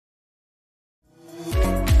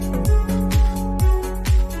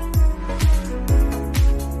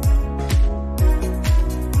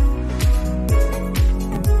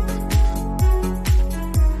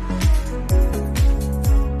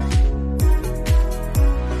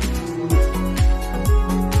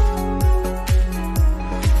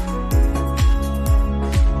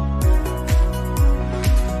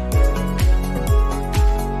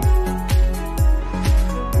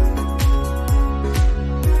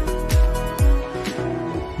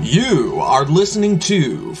You are listening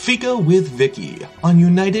to Fika with Vicky on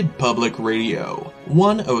United Public Radio,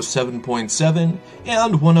 107.7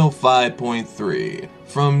 and 105.3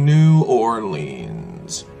 from New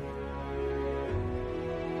Orleans.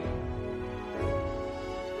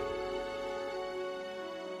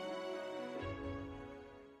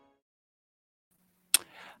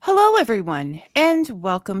 Hello, everyone, and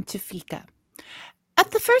welcome to Fika.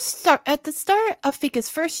 At the start of Fika's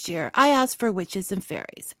first year, I asked for witches and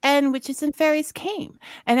fairies, and witches and fairies came,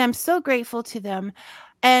 and I'm so grateful to them,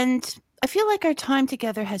 and I feel like our time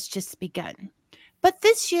together has just begun. But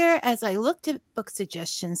this year, as I looked at book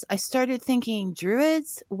suggestions, I started thinking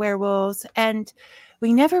druids, werewolves, and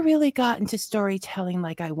we never really got into storytelling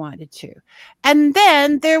like I wanted to. And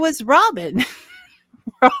then there was Robin.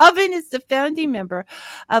 Robin is the founding member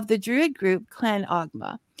of the Druid group Clan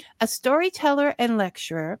Ogma, a storyteller and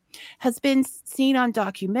lecturer, has been seen on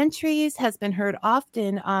documentaries, has been heard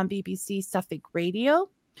often on BBC Suffolk radio,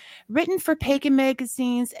 written for pagan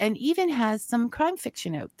magazines, and even has some crime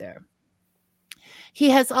fiction out there. He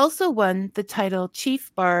has also won the title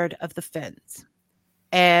Chief Bard of the Fens.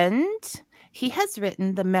 And he has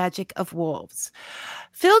written The Magic of Wolves.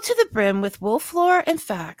 Filled to the brim with wolf lore and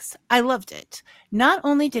facts, I loved it. Not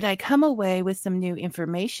only did I come away with some new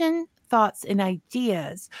information, thoughts, and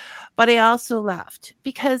ideas, but I also laughed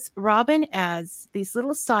because Robin adds these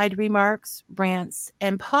little side remarks, rants,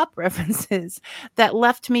 and pop references that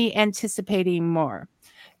left me anticipating more.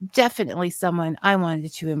 Definitely someone I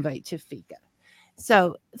wanted to invite to Fika.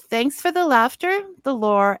 So thanks for the laughter, the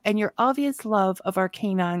lore, and your obvious love of our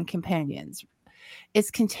canine companions.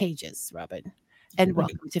 It's contagious, Robin. And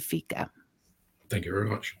welcome to Fika. Thank you very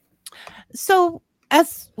much. So,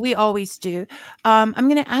 as we always do, I'm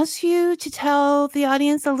going to ask you to tell the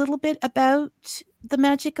audience a little bit about the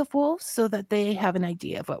Magic of Wolves so that they have an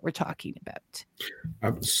idea of what we're talking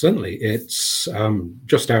about. Certainly. It's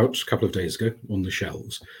just out a couple of days ago on the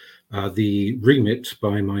shelves. The remit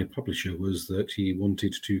by my publisher was that he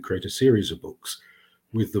wanted to create a series of books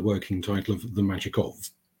with the working title of The Magic of,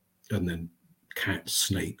 and then cats,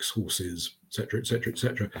 snakes, horses, etc., etc.,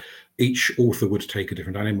 etc. Each author would take a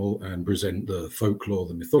different animal and present the folklore,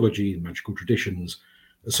 the mythology, the magical traditions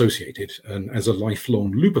associated. And as a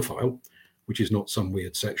lifelong lupophile, which is not some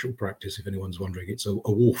weird sexual practice, if anyone's wondering, it's a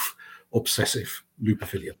wolf obsessive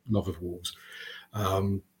lupophilia, love of wolves.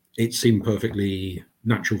 It seemed perfectly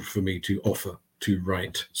natural for me to offer to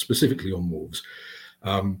write specifically on wolves.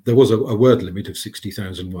 There was a word limit of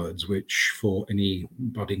 60,000 words, which for any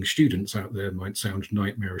budding students out there might sound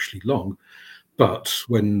nightmarishly long. But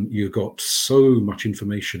when you've got so much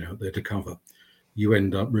information out there to cover, you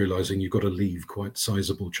end up realizing you've got to leave quite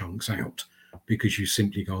sizable chunks out because you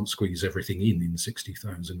simply can't squeeze everything in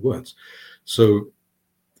 60,000 words. So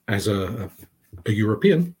as a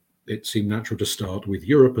European, it seemed natural to start with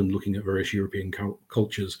Europe and looking at various European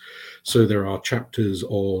cultures. So there are chapters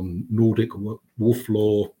on Nordic wolf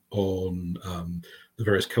lore, on the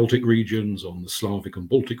various Celtic regions, on the Slavic and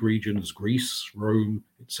Baltic regions, Greece, Rome,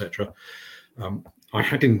 etc. I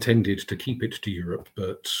had intended to keep it to Europe,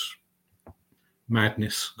 but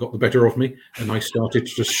madness got the better of me, and I started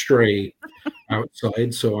to stray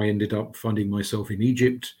outside. So I ended up finding myself in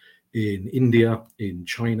Egypt, in India, in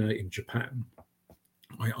China, in Japan.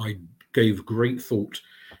 I gave great thought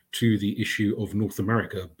to the issue of North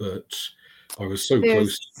America, but I was so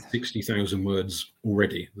close to 60,000 words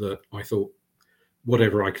already that I thought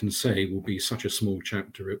whatever I can say will be such a small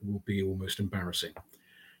chapter, it will be almost embarrassing,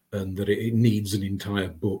 and that it needs an entire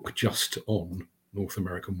book just on North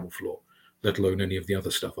American wolf lore, let alone any of the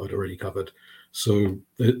other stuff I'd already covered. So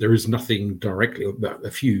there is nothing directly,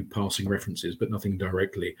 a few passing references, but nothing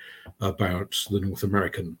directly about the North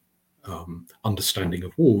American understanding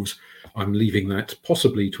of wolves. I'm leaving that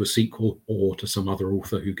possibly to a sequel or to some other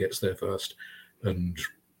author who gets there first and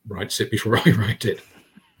writes it before I write it.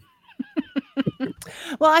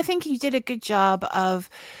 Well, I think you did a good job of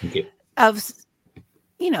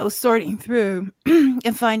sorting through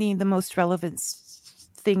and finding the most relevant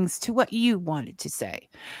things to what you wanted to say.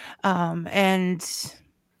 And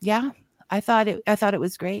yeah, I thought it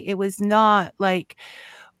was great. It was not like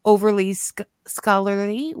overly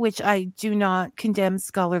scholarly, which I do not condemn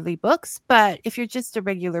scholarly books, but if you're just a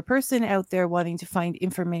regular person out there wanting to find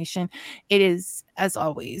information, it is, as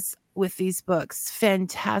always with these books,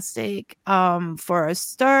 fantastic for a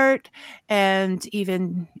start and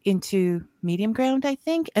even into medium ground, I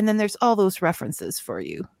think. And then there's all those references for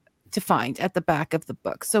you to find at the back of the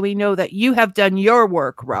book. So we know that you have done your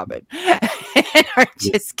work, Robin, and are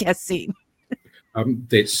just guessing.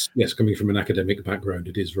 It's, yes, coming from an academic background,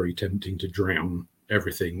 it is very tempting to drown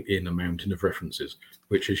everything in a mountain of references,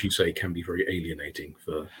 which, as you say, can be very alienating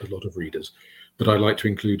for a lot of readers. But I like to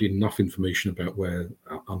include enough information about where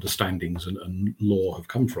understandings and lore have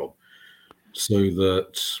come from, so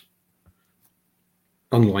that,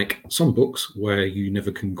 unlike some books where you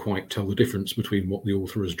never can quite tell the difference between what the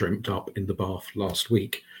author has dreamt up in the bath last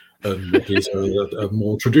week and what is a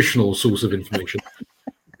more traditional source of information,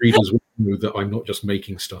 readers will know that I'm not just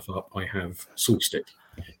making stuff up, I have sourced it.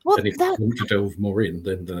 Well, and if they want to delve more in,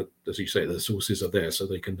 then, as you say, the sources are there, so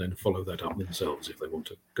they can then follow that up themselves if they want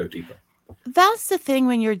to go deeper. That's the thing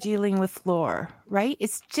when you're dealing with lore, right?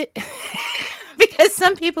 It's just because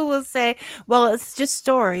some people will say, well, it's just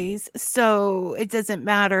stories, so it doesn't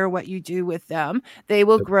matter what you do with them. They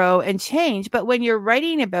will grow and change. But when you're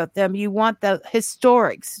writing about them, you want the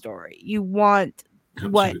historic story. You want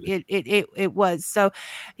what it was. So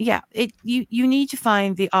yeah, you need to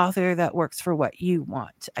find the author that works for what you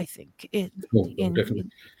want, I think, in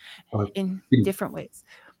different ways.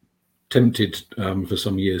 Tempted for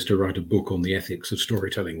some years to write a book on the ethics of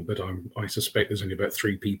storytelling, but I suspect there's only about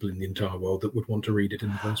 3 people in the entire world that would want to read it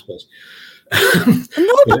in the first place.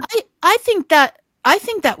 No, but I think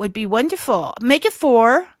that would be wonderful. Make it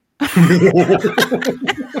 4. I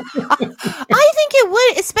think it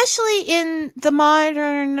would, especially in the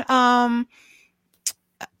modern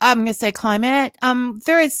I'm going to say climate.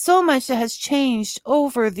 There is so much that has changed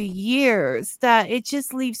over the years that it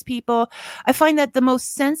just leaves people. I find that the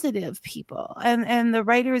most sensitive people and the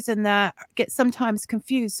writers in that get sometimes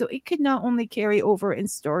confused. So it could not only carry over in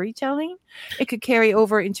storytelling, it could carry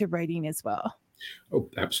over into writing as well. Oh,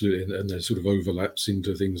 absolutely. And there's sort of overlaps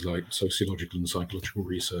into things like sociological and psychological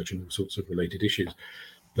research and all sorts of related issues.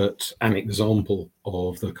 But an example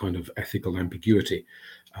of the kind of ethical ambiguity,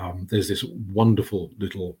 there's this wonderful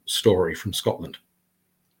little story from Scotland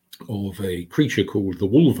of a creature called the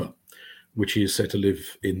Wolver, which is said to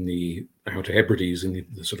live in the Outer Hebrides in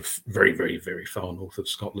the sort of very, very, very far north of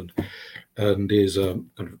Scotland, and is kind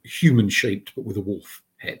of human-shaped but with a wolf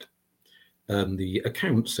head. And the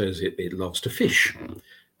account says it loves to fish.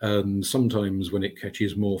 And sometimes when it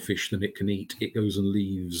catches more fish than it can eat, it goes and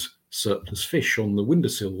leaves surplus fish on the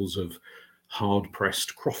windowsills of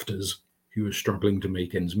hard-pressed crofters who are struggling to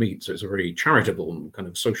make ends meet. So it's a very charitable and kind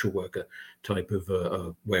of social worker type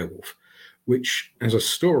of werewolf, which as a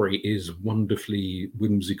story is wonderfully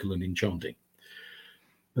whimsical and enchanting.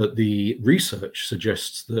 But the research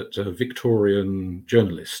suggests that a Victorian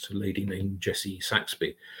journalist, a lady named Jessie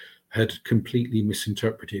Saxby, had completely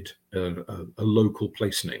misinterpreted a local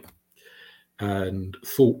place name and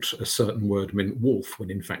thought a certain word meant wolf, when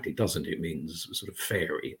in fact it doesn't. It means sort of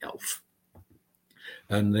fairy, elf.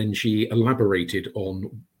 And then she elaborated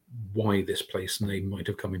on why this place name might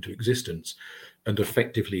have come into existence and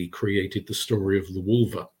effectively created the story of the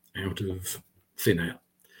Wolver out of thin air.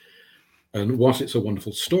 And whilst it's a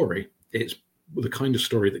wonderful story, it's the kind of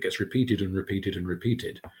story that gets repeated and repeated and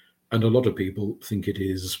repeated. And a lot of people think it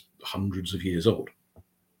is hundreds of years old,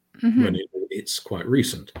 when it's quite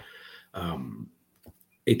recent.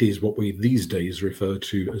 It is what we these days refer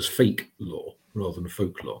to as fake lore rather than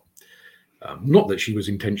folklore. Not that she was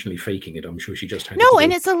intentionally faking it. I'm sure she just had. No,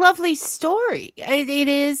 and it's a lovely story. It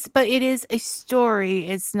is, but it is a story.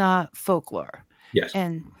 It's not folklore. Yes,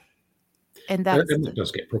 and that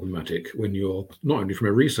does get problematic when you're not only from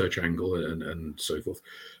a research angle and so forth,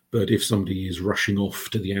 but if somebody is rushing off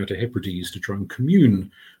to the Outer Hebrides to try and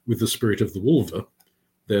commune with the spirit of the Wolver,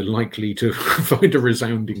 they're likely to find a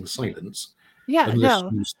resounding silence. Yeah, unless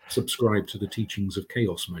you subscribe to the teachings of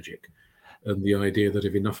chaos magic and the idea that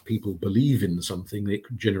if enough people believe in something, it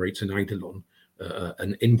generates an eidolon,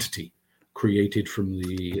 an entity created from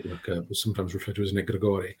the, sometimes referred to as an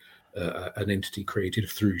egregore, an entity created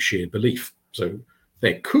through sheer belief. So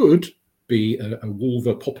there could be a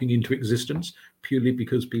Wolver popping into existence purely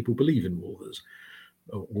because people believe in Wolvers,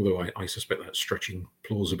 although I suspect that's stretching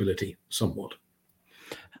plausibility somewhat.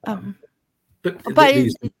 But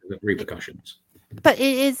these are the repercussions. But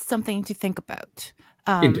it is something to think about.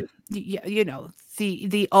 You know,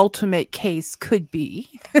 the ultimate case could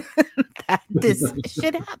be that this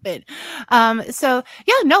should happen. So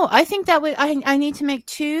yeah, no, I think that would. I need to make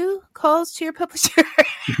 2 calls to your publisher.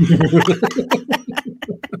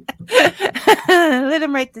 Let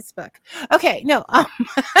him write this book. Okay, no,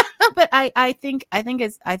 but I think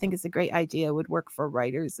it's a great idea. Would work for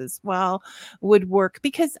writers as well. Would work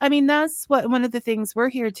because I mean that's what one of the things we're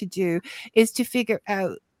here to do is to figure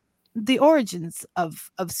out the origins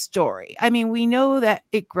of story. I mean, we know that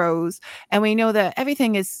it grows and we know that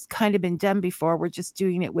everything has kind of been done before. We're just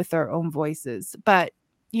doing it with our own voices. But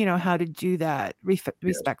how to do that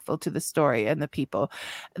respectful to the story and the people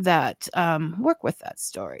that work with that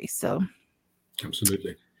story. So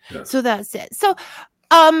absolutely. Yes. So that's it. So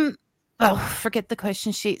forget the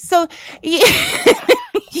question sheet. So you,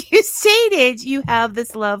 you stated you have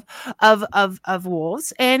this love of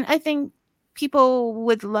wolves, and I think people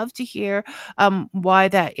would love to hear why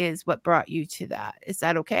that is, what brought you to that. Is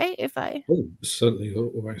that okay if I? Oh, certainly.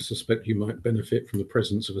 Or I suspect you might benefit from the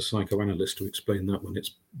presence of a psychoanalyst to explain that one.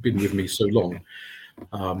 It's been with me so long.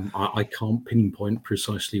 I can't pinpoint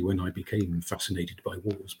precisely when I became fascinated by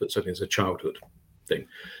wolves, but certainly as a childhood thing.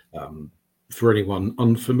 For anyone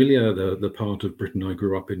unfamiliar, the part of Britain I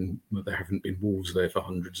grew up in, there haven't been wolves there for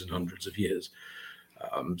hundreds and hundreds of years.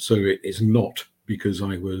 So it is not because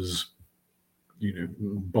I was,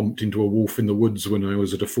 bumped into a wolf in the woods when I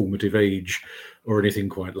was at a formative age or anything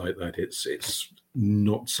quite like that. It's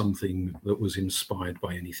not something that was inspired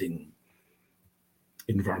by anything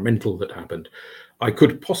environmental that happened. I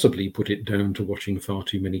could possibly put it down to watching far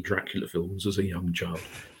too many Dracula films as a young child.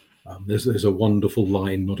 There's a wonderful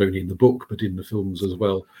line, not only in the book, but in the films as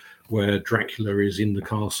well, where Dracula is in the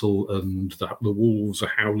castle and the wolves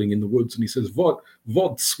are howling in the woods. And he says,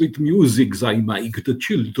 what sweet music they make, the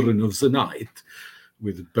children of the night,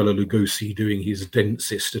 with Bela Lugosi doing his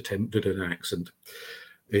densest attempt at an accent.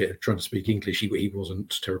 Trying to speak English, he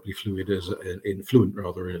wasn't terribly fluent as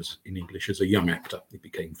in English as a young actor. He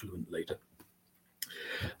became fluent later.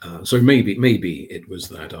 So maybe it was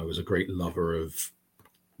that I was a great lover of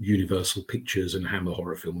Universal Pictures and Hammer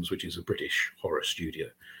Horror Films, which is a British horror studio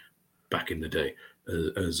back in the day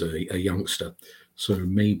as a youngster. So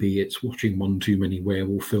maybe it's watching one too many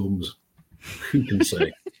werewolf films. Who can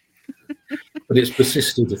say? But it's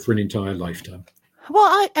persisted for an entire lifetime.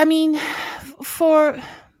 Well, I mean, for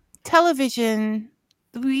television,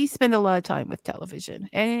 we spend a lot of time with television,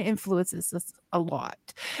 and it influences us a lot.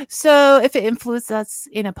 So if it influences us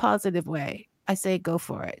in a positive way, I say go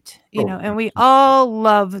for it. And we all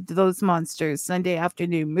loved those monsters Sunday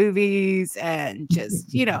afternoon movies, and just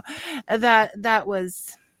that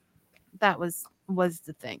was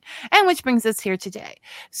the thing. And which brings us here today.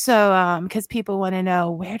 So because people want to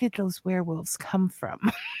know, where did those werewolves come from?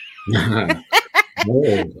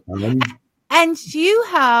 And you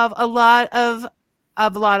have a lot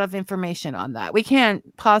of information on that. We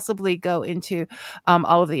can't possibly go into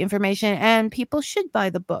all of the information, and people should buy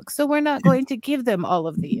the book. So we're not going to give them all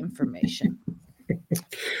of the information.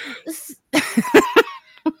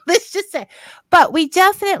 Let's just say, but we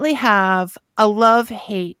definitely have a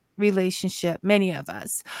love-hate relationship, many of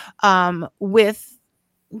us, with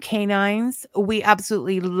canines. We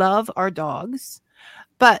absolutely love our dogs,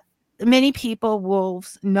 but many people,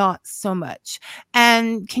 wolves, not so much.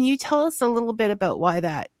 And can you tell us a little bit about why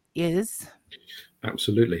that is?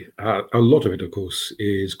 Absolutely. A lot of it, of course,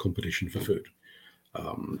 is competition for food.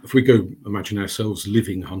 If we go imagine ourselves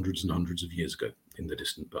living hundreds and hundreds of years ago in the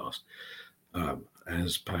distant past,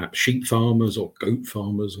 as perhaps sheep farmers or goat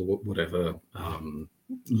farmers or whatever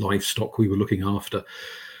livestock we were looking after,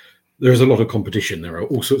 there's a lot of competition. There are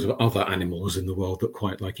all sorts of other animals in the world that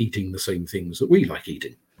quite like eating the same things that we like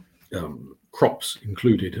eating. Crops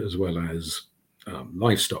included, as well as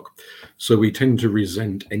livestock. So we tend to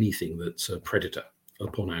resent anything that's a predator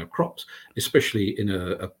upon our crops, especially in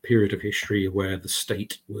a period of history where the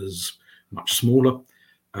state was much smaller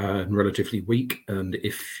and relatively weak. And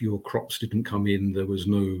if your crops didn't come in, there was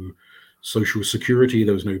no social security,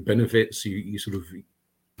 there was no benefits. You sort of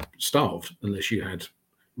starved unless you had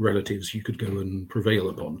relatives you could go and prevail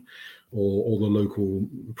upon, or the local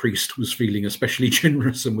priest was feeling especially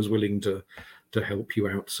generous and was willing to help you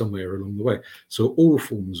out somewhere along the way. So all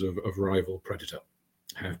forms of rival predator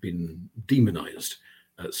have been demonized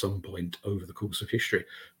at some point over the course of history,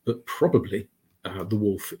 but probably the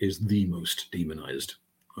wolf is the most demonized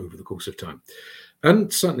over the course of time.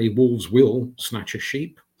 And certainly wolves will snatch a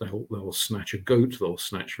sheep, they'll snatch a goat, they'll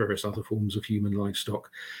snatch various other forms of human livestock,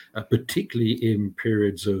 particularly in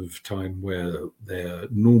periods of time where their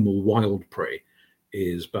normal wild prey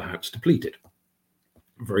is perhaps depleted.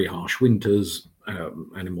 Very harsh winters,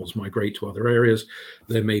 animals migrate to other areas.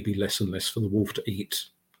 There may be less and less for the wolf to eat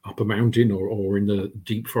up a mountain or in the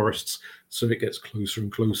deep forests, so it gets closer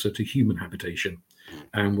and closer to human habitation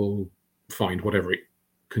and will find whatever it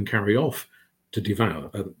can carry off to devour.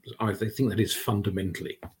 I think that is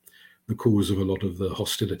fundamentally the cause of a lot of the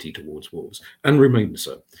hostility towards wolves, and remains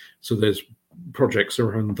so. So there's projects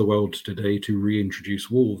around the world today to reintroduce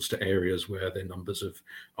wolves to areas where their numbers have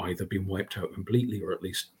either been wiped out completely or at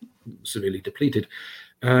least severely depleted.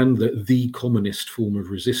 And the commonest form of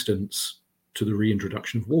resistance to the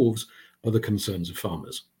reintroduction of wolves are the concerns of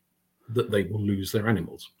farmers. that they will lose their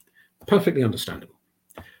animals. Perfectly understandable.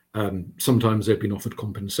 Sometimes they've been offered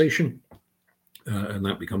compensation, and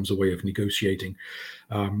that becomes a way of negotiating.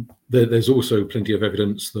 There's also plenty of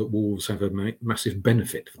evidence that wolves have a massive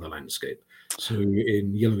benefit for the landscape. So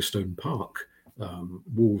in Yellowstone Park,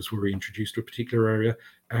 wolves were introduced to a particular area,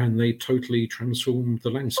 and they totally transformed the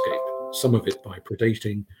landscape. Some of it by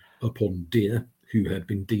predating upon deer who had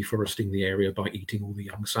been deforesting the area by eating all the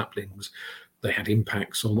young saplings. They had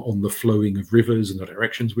impacts on the flowing of rivers and the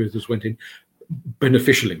directions rivers went in.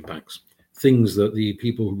 Beneficial impacts, things that the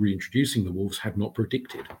people who were reintroducing the wolves had not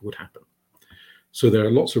predicted would happen. So there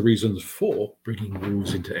are lots of reasons for bringing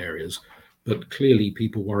wolves into areas, but clearly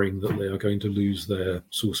people worrying that they are going to lose their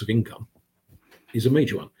source of income is a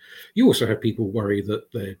major one. You also have people worry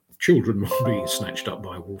that their children will be snatched up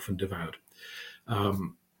by a wolf and devoured,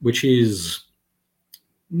 which is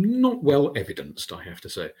not well evidenced, I have to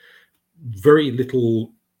say. Very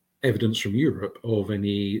little evidence from Europe of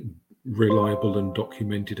any reliable and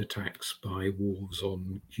documented attacks by wolves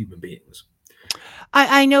on human beings.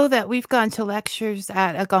 I know that we've gone to lectures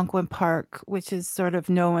at Algonquin Park, which is sort of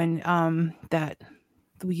known that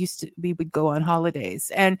we would go on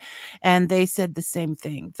holidays, and they said the same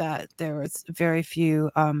thing, that there was very few,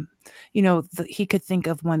 he could think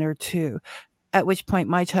of one or two. At which point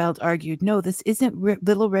my child argued, no, this isn't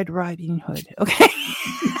Little Red Riding Hood, okay?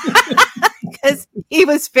 Because he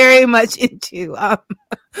was very much into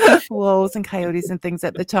wolves and coyotes and things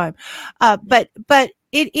at the time. But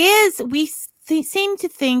it is, we seem to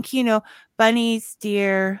think, bunnies,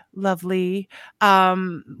 deer, lovely,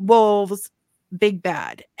 wolves, big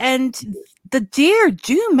bad. And the deer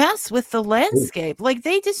do mess with the landscape. Like,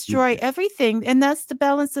 they destroy everything. And that's the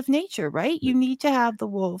balance of nature, right? You need to have the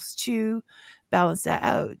wolves to balance that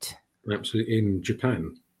out. Absolutely. In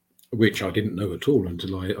Japan, which I didn't know at all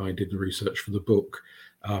until I did the research for the book,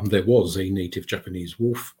 there was a native Japanese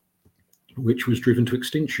wolf which was driven to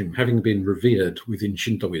extinction, having been revered within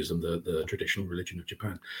Shintoism, the traditional religion of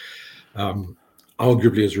Japan,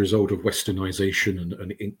 arguably as a result of westernization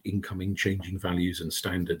and incoming changing values and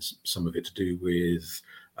standards, some of it to do with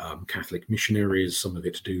Catholic missionaries, some of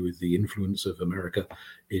it to do with the influence of America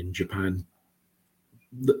in Japan.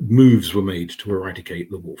 Moves were made to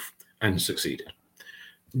eradicate the wolf and succeeded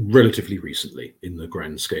relatively recently in the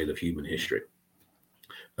grand scale of human history.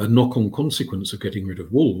 A knock-on consequence of getting rid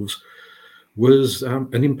of wolves was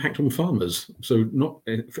an impact on farmers. So not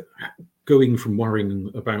going from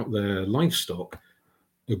worrying about their livestock,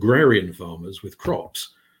 agrarian farmers with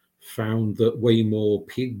crops found that way more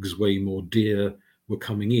pigs, way more deer were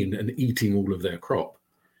coming in and eating all of their crop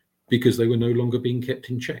because they were no longer being kept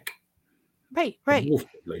in check. Right. Wolf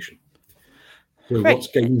population. So what's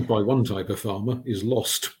gained by one type of farmer is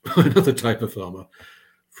lost by another type of farmer,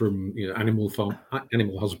 from animal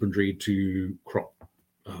husbandry to crop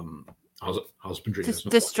husbandry.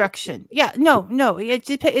 Destruction. Yeah, no.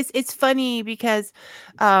 It's funny because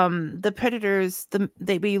the predators,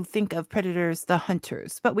 we think of predators, the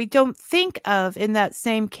hunters, but we don't think of, in that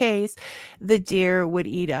same case, the deer would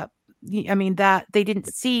eat up. I mean, that they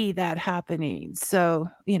didn't see that happening. So,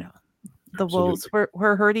 the wolves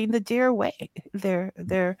were herding the deer away. They're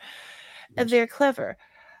clever.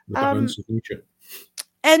 The balance of nature.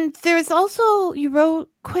 And there's also, you wrote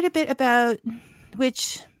quite a bit about,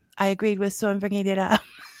 which I agreed with, so I'm bringing it up,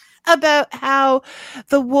 about how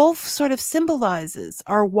the wolf sort of symbolizes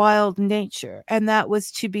our wild nature, and that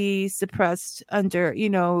was to be suppressed under,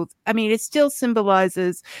 it still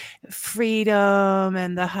symbolizes freedom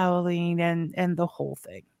and the howling and the whole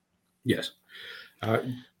thing. Yes.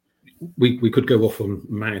 We could go off on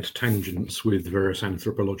mad tangents with various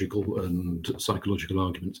anthropological and psychological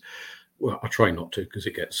arguments. Well, I try not to, because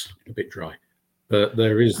it gets a bit dry. But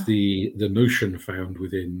there is the notion found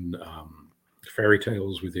within fairy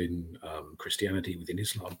tales, within Christianity, within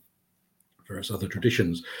Islam, various other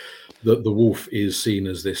traditions, that the wolf is seen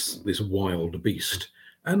as this wild beast.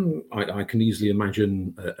 And I can easily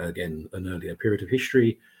imagine, again, an earlier period of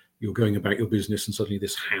history, you're going about your business and suddenly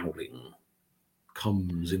this howling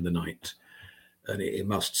comes in the night, and it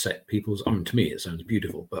must set people's, to me it sounds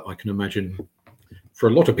beautiful, but I can imagine for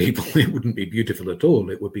a lot of people it wouldn't be beautiful at all.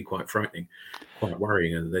 It would be quite frightening, quite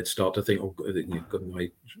worrying, and they'd start to think,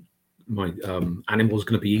 my animal's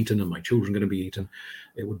going to be eaten and my children are going to be eaten.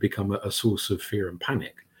 It would become a source of fear and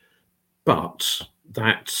panic. But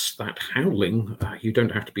that howling, you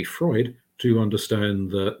don't have to be Freud to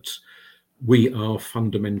understand that we are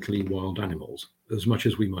fundamentally wild animals. As much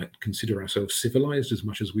as we might consider ourselves civilized, as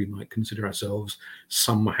much as we might consider ourselves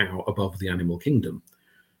somehow above the animal kingdom,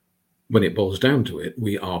 when it boils down to it,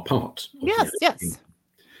 we are part of yes. kingdom.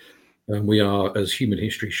 And we are, as human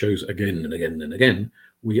history shows again and again and again,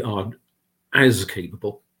 we are as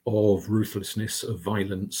capable of ruthlessness, of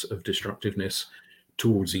violence, of destructiveness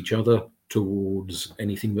towards each other, towards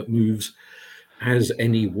anything that moves, as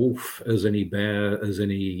any wolf, as any bear, as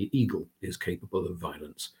any eagle is capable of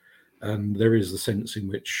violence. And there is the sense in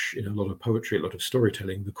which, in a lot of poetry, a lot of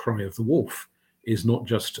storytelling, the cry of the wolf is not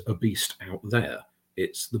just a beast out there,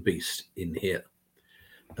 it's the beast in here.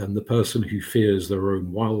 And the person who fears their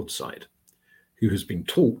own wild side, who has been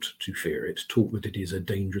taught to fear it, taught that it is a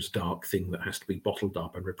dangerous, dark thing that has to be bottled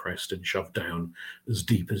up and repressed and shoved down as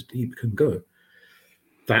deep can go.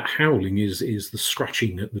 That howling is the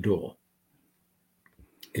scratching at the door.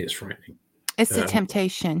 It's frightening. It's the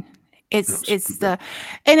temptation. It's absolutely.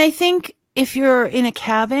 and I think if you're in a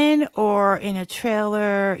cabin or in a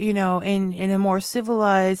trailer, in a more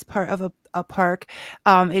civilized part of a park,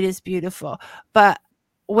 it is beautiful. But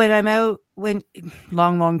when I'm out,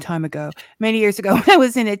 long time ago, many years ago, when I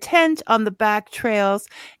was in a tent on the back trails,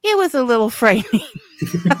 it was a little frightening.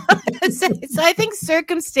 So I think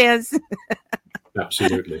circumstance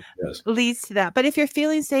Absolutely, yes, leads to that. But if you're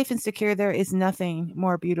feeling safe and secure, there is nothing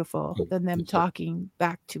more beautiful than them talking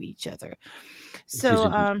back to each other.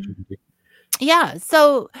 So, yeah.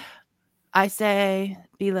 So I say,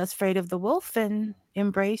 be less afraid of the wolf and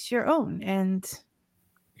embrace your own. And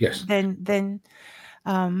yes, then,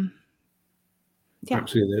 yeah,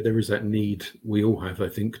 absolutely. There is that need we all have, I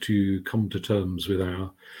think, to come to terms with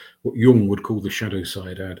what Jung would call the shadow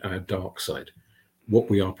side, our dark side.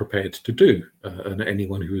 What we are prepared to do, and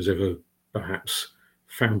anyone who has ever perhaps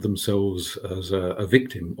found themselves as a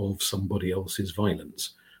victim of somebody else's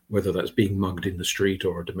violence, whether that's being mugged in the street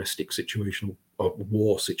or a domestic situation or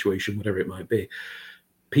war situation, whatever it might be.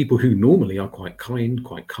 People who normally are quite kind,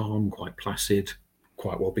 quite calm, quite placid,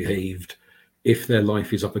 quite well behaved, if their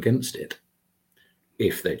life is up against it,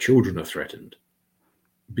 if their children are threatened,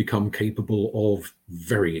 become capable of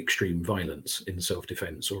very extreme violence in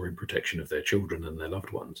self-defense or in protection of their children and their loved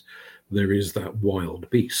ones. There is that wild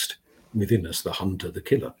beast within us, the hunter, the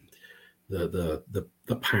killer, the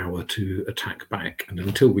power to attack back. And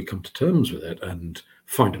until we come to terms with it and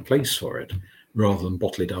find a place for it, rather than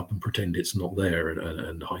bottle it up and pretend it's not there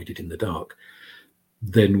and hide it in the dark,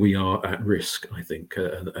 then we are at risk, I think.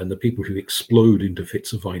 And the people who explode into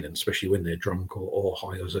fits of violence, especially when they're drunk or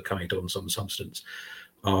high as a kite on some substance,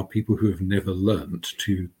 are people who have never learned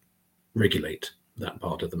to regulate that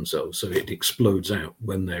part of themselves. So it explodes out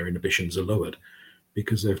when their inhibitions are lowered,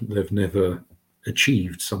 because they've never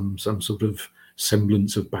achieved some sort of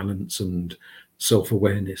semblance of balance and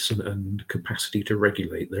self-awareness and capacity to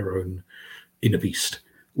regulate their own inner beast,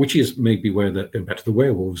 which is maybe where, going back to the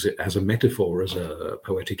werewolves, as a metaphor, as a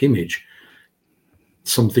poetic image,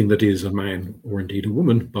 something that is a man or indeed a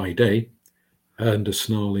woman by day and a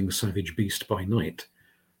snarling savage beast by night.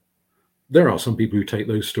 There are some people who take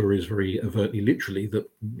those stories very overtly literally, that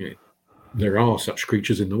there are such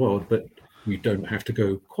creatures in the world, but you don't have to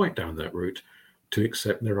go quite down that route to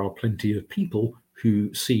accept there are plenty of people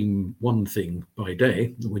who seem one thing by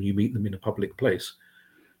day when you meet them in a public place,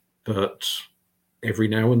 but every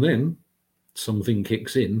now and then something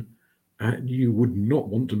kicks in and you would not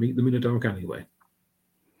want to meet them in a dark alleyway.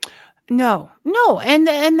 No, and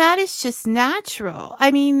that is just natural. I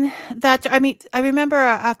remember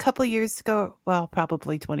a couple years ago, well,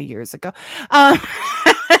 probably 20 years ago.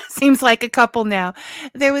 Seems like a couple now.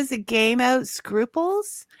 There was a game out,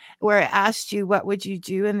 Scruples, where it asked you what would you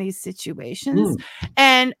do in these situations,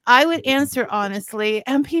 and I would answer honestly,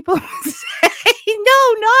 and people would say,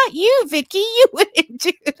 "No, not you, Vicky. You wouldn't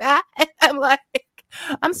do that." And I'm like,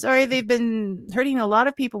 I'm sorry, they've been hurting a lot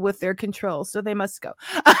of people with their control, so they must go.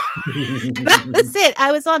 That was it.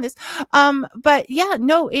 I was honest. But yeah,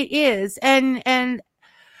 no, it is. And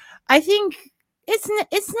I think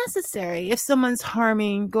it's necessary if someone's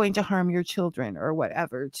going to harm your children or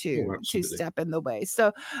whatever to step in the way.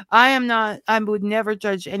 So I would never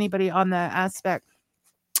judge anybody on that aspect.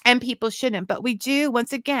 And people shouldn't, but we do,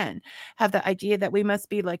 once again, have the idea that we must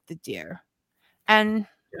be like the deer. And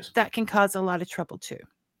that can cause a lot of trouble too.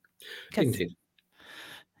 Indeed.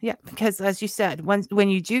 Yeah, because as you said, when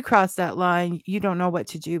you do cross that line, you don't know what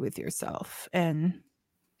to do with yourself. And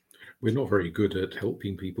we're not very good at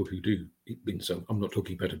helping people who do. I'm not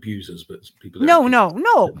talking about abusers, but people. No.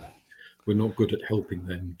 We're not good at helping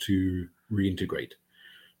them to reintegrate.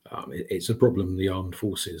 It's a problem the armed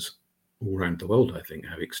forces all around the world, I think,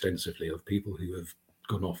 have extensively, of people who have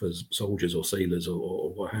gone off as soldiers or sailors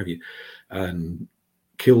or what have you, and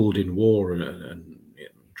killed in war and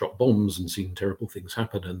dropped bombs and seen terrible things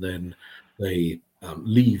happen, and then they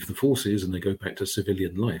leave the forces and they go back to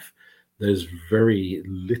civilian life. there's very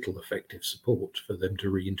little effective support for them to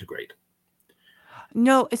reintegrate.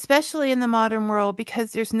 No, especially in the modern world,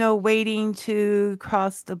 because there's no waiting to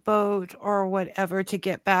cross the boat or whatever to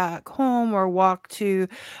get back home or walk to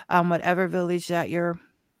whatever village that you're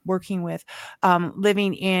working with,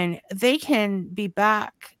 living in. They can be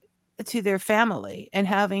back to their family and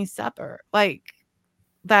having supper like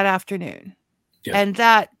that afternoon. Yes. And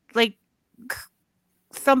that, like,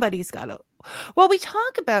 somebody's got to. Well,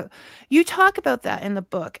 you talk about that in the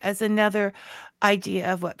book as another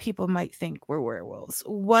idea of what people might think were werewolves,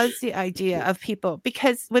 was the idea of people,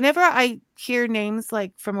 because whenever I hear names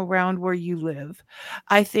like from around where you live,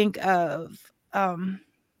 I think of The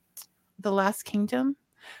Last Kingdom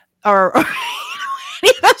or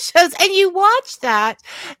any of those shows, and you watch that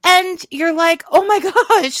and you're like, oh my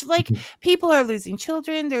gosh, like people are losing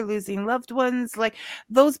children, they're losing loved ones, like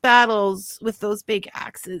those battles with those big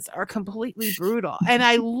axes are completely brutal. And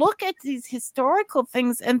I look at these historical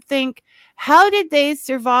things and think, how did they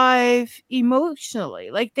survive emotionally?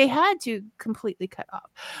 Like they had to completely cut off.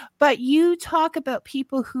 But you talk about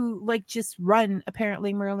people who like just run.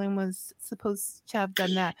 Apparently Merlin was supposed to have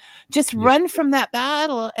done that, just run from that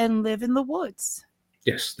battle and live in the woods.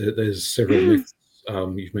 Yes, there's several myths.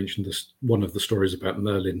 You've mentioned this. One of the stories about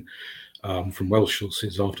Merlin from Welsh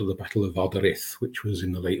sources after the Battle of Ardarith, which was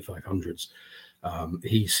in the late 500s.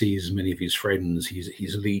 He sees many of his friends,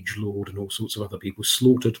 his liege lord and all sorts of other people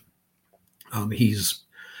slaughtered. He's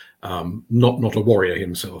not a warrior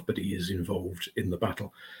himself, but he is involved in the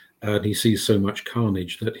battle. And he sees so much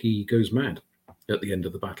carnage that he goes mad at the end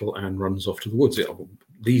of the battle and runs off to the woods.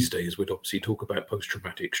 These days, we'd obviously talk about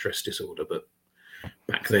post-traumatic stress disorder, but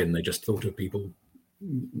back then they just thought of people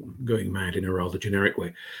going mad in a rather generic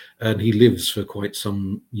way. And he lives for quite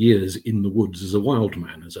some years in the woods as a wild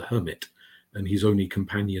man, as a hermit, and his only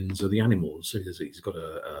companions are the animals. So he's got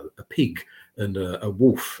a pig and a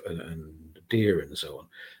wolf and a deer and so on.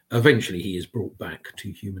 Eventually he is brought back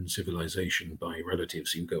to human civilization by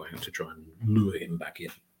relatives who go out to try and lure him back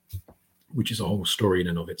in, which is a whole story in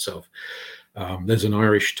and of itself. There's an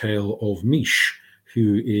Irish tale of Mish,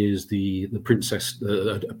 who is the princess,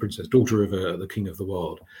 a princess daughter of the king of the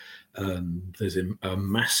world. There's a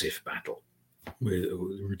massive battle with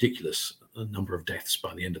a ridiculous number of deaths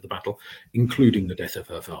by the end of the battle, including the death of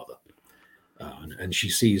her father. And she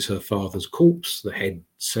sees her father's corpse, the head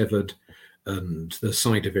severed, and the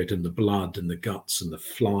sight of it, and the blood, and the guts, and the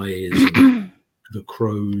flies, and the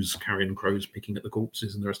crows, carrion crows picking at the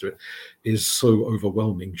corpses, and the rest of it is so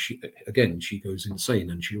overwhelming. She goes insane,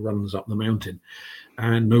 and she runs up the mountain,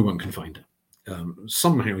 and no one can find her.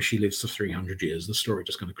 Somehow she lives for 300 years. The story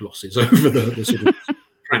just kind of glosses over the sort of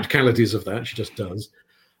practicalities of that. She just does.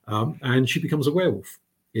 And she becomes a werewolf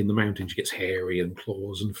in the mountain. She gets hairy and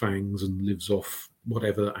claws and fangs and lives off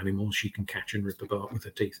whatever animals she can catch and rip apart with her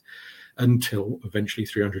teeth, until eventually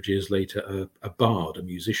 300 years later a bard, a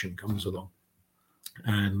musician, comes along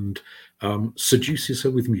and seduces her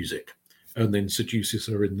with music, and then seduces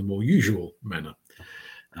her in the more usual manner.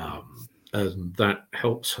 And that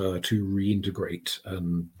helps her to reintegrate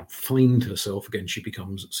and find herself again. She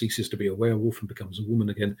ceases to be a werewolf and becomes a woman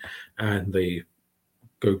again, and they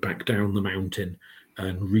go back down the mountain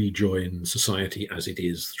and rejoin society as it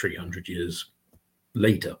is 300 years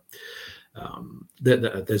later.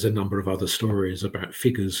 There's a number of other stories about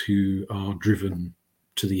figures who are driven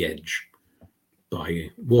to the edge by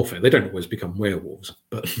warfare. They don't always become werewolves,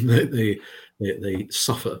 but they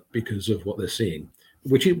suffer because of what they're seeing,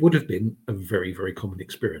 which it would have been a very, very common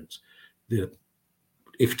experience.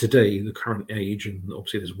 If today, the current age, and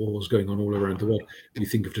obviously there's wars going on all around the world, we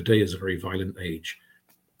think of today as a very violent age,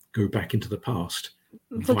 go back into the past.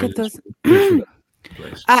 Look at those.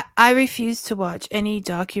 I refuse to watch any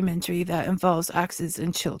documentary that involves axes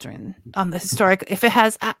and children on the historic. If it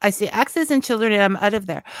has, I see axes and children, and I'm out of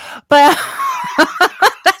there. But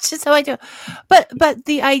that's just how I do. But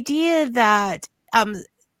the idea that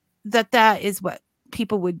that is what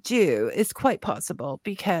people would do is quite possible,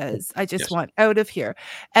 because I just want out of here.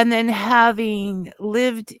 And then having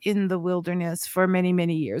lived in the wilderness for many,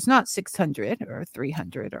 many years, not 600 or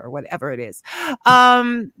 300 or whatever it is,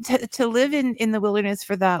 to live in the wilderness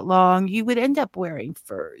for that long, you would end up wearing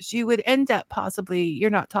furs. You would end up possibly, you're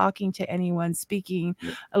not talking to anyone, speaking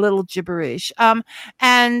a little gibberish.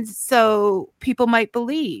 And so people might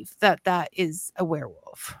believe that that is a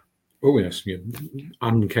werewolf. Oh yes,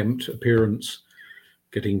 unkempt appearance,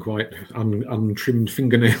 getting quite untrimmed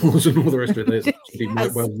fingernails and all the rest of it. They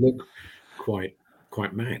might well look quite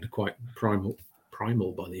mad, quite primal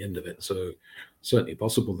by the end of it. So certainly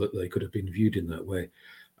possible that they could have been viewed in that way.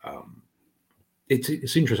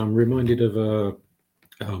 It's interesting. I'm reminded of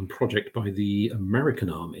project by the American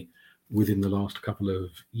Army within the last couple of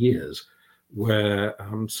years, where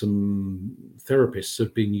some therapists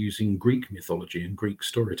have been using Greek mythology and Greek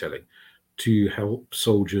storytelling to help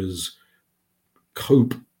soldiers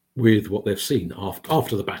cope with what they've seen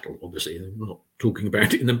after the battle. Obviously, we're not talking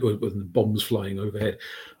about it with the bombs flying overhead,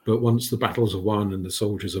 but once the battles are won and the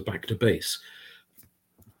soldiers are back to base,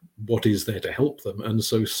 what is there to help them? And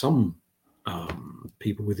so some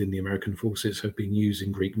people within the American forces have been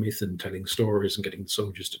using Greek myth and telling stories and getting the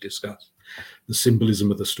soldiers to discuss the symbolism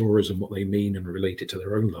of the stories and what they mean and relate it to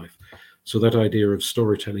their own life. So that idea of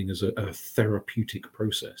storytelling as a therapeutic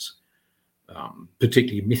process,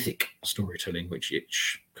 particularly mythic storytelling,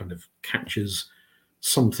 which kind of captures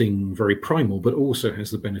something very primal, but also has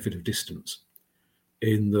the benefit of distance,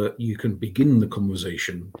 in that you can begin the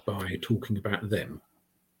conversation by talking about them.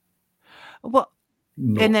 Well,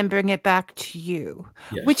 and then bring it back to you,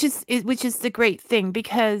 yes. which is the great thing,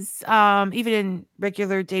 because even in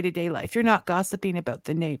regular day-to-day life, you're not gossiping about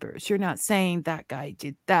the neighbors. You're not saying that guy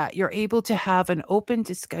did that. You're able to have an open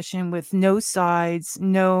discussion with no sides,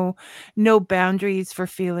 no boundaries for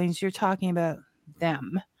feelings. You're talking about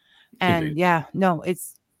them. And Indeed. yeah, no,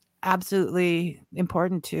 it's absolutely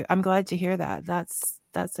important to. I'm glad to hear that.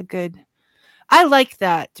 That's a good. I like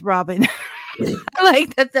that, Robin. I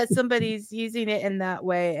like that somebody's using it in that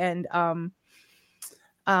way. And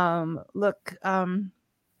look,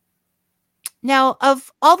 now,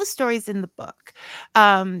 of all the stories in the book,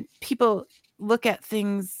 people look at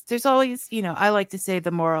things. There's always, I like to say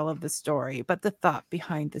the moral of the story, but the thought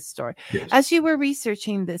behind the story. Yes. As you were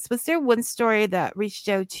researching this, was there one story that reached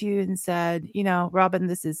out to you and said, Robin,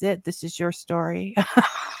 this is it. This is your story.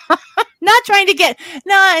 Not trying to get,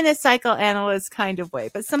 not in a psychoanalyst kind of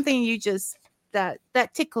way, but something you just, that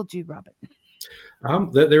tickled you, Robin.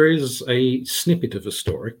 There is a snippet of a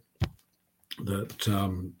story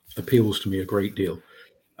that appeals to me a great deal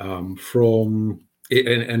from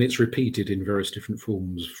it, and it's repeated in various different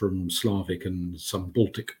forms from Slavic and some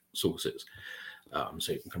Baltic sources.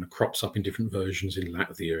 So it kind of crops up in different versions in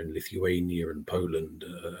Latvia and Lithuania and Poland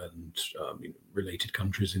and related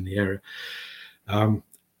countries in the area.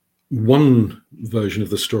 One version of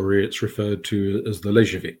the story, it's referred to as the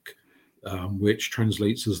Lejevik, which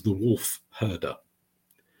translates as the wolf herder.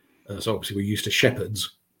 So obviously we're used to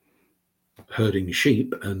shepherds herding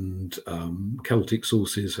sheep, and Celtic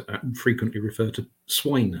sources frequently refer to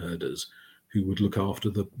swine herders who would look after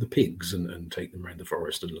the pigs and take them around the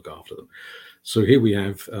forest and look after them. So here we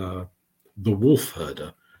have the wolf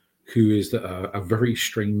herder, who is a very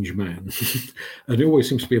strange man. And it always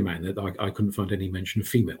seems to be a man. That I couldn't find any mention of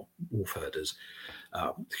female wolf herders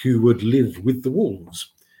who would live with the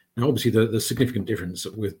wolves. Now, obviously, the significant difference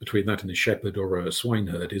between that and a shepherd or a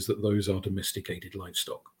swineherd is that those are domesticated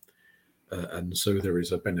livestock. And so there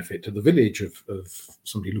is a benefit to the village of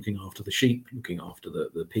somebody looking after the sheep, looking after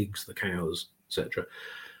the pigs, the cows, etc.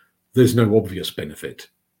 There's no obvious benefit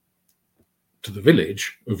to the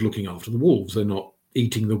village of looking after the wolves. They're not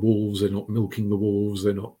eating the wolves, they're not milking the wolves,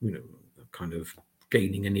 they're not, kind of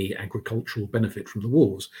gaining any agricultural benefit from the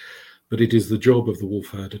wolves. But it is the job of the wolf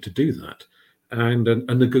herder to do that. And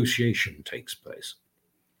a negotiation takes place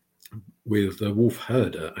with the wolf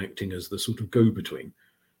herder acting as the sort of go-between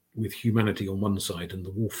with humanity on one side and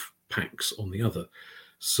the wolf packs on the other,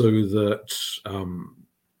 so that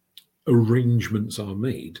arrangements are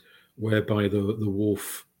made whereby the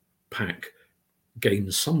wolf pack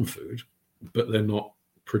gains some food, but they're not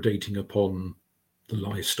predating upon the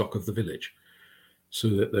livestock of the village, so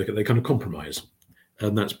that they kind of compromise.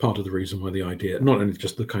 And that's part of the reason why the idea, not only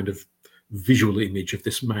just the kind of visual image of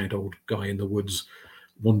this mad old guy in the woods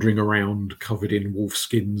wandering around covered in wolf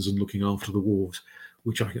skins and looking after the wolves,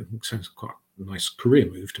 which I think sounds quite a nice career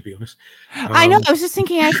move, to be honest. I know. I was just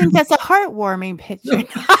thinking, I think that's a heartwarming picture.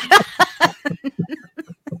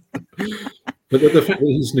 But the fact that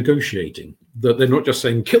he's negotiating, that they're not just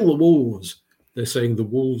saying, kill the wolves, they're saying the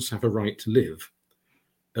wolves have a right to live.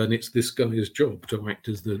 And it's this guy's job to act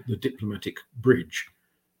as the diplomatic bridge,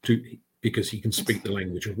 because he can speak the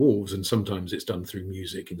language of wolves. And sometimes it's done through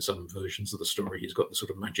music. In some versions of the story, he's got the sort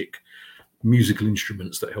of magic musical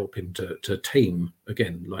instruments that help him to tame,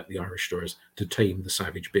 again, like the Irish stories, to tame the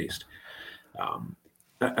savage beast.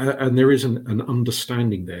 And there is an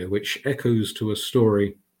understanding there which echoes to a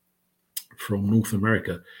story from North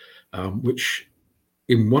America, which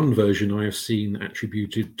in one version I have seen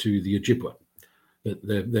attributed to the Ojibwa. But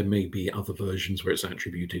there may be other versions where it's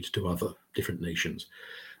attributed to other different nations.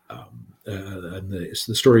 And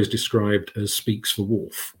the story is described as Speaks for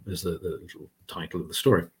Wolf, as the little title of the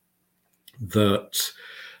story. That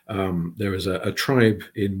there is a tribe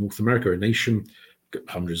in North America, a nation,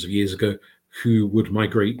 hundreds of years ago, who would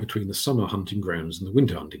migrate between the summer hunting grounds and the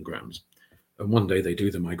winter hunting grounds. And one day they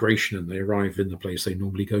do the migration and they arrive in the place they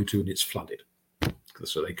normally go to and it's flooded.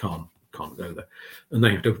 So they can't go there. And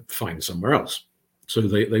they have to find somewhere else. So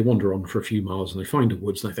they wander on for a few miles and they find a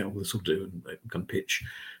woods and they think, oh, this will do. And they can pitch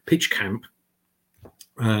camp.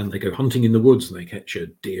 And they go hunting in the woods and they catch a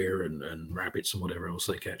deer and rabbits and whatever else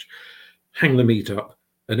they catch. Hang the meat up.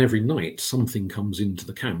 And every night something comes into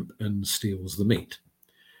the camp and steals the meat.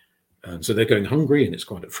 And so they're going hungry and it's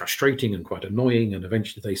quite frustrating and quite annoying. And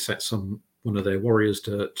eventually they set one of their warriors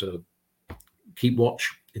to keep watch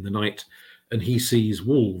in the night. And he sees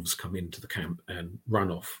wolves come into the camp and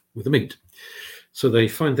run off with the meat. So they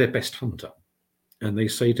find their best hunter. And they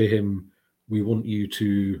say to him, we want you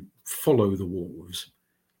to follow the wolves,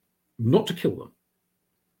 not to kill them,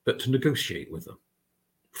 but to negotiate with them.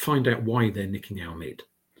 Find out why they're nicking our meat.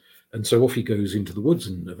 And so off he goes into the woods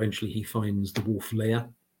and eventually he finds the wolf lair.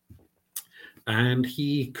 And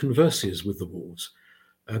he converses with the wolves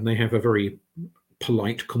and they have a very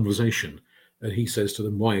polite conversation. And he says to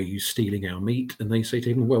them, why are you stealing our meat? And they say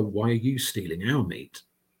to him, well, why are you stealing our meat?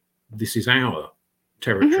 This is our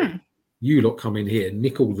territory. Mm-hmm. You lot come in here,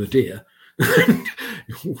 nick all the deer.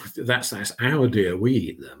 that's our deer. We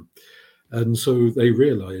eat them. And so they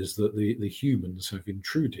realize that the humans have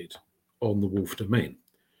intruded on the wolf domain.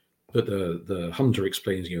 But the hunter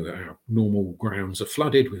explains, our normal grounds are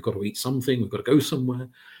flooded. We've got to eat something. We've got to go somewhere.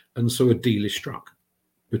 And so a deal is struck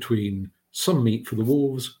between some meat for the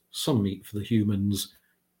wolves, some meat for the humans.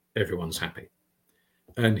 Everyone's happy.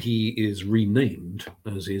 And he is renamed,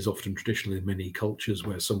 as is often traditional in many cultures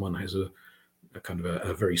where someone has a kind of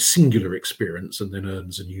a very singular experience and then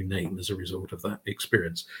earns a new name as a result of that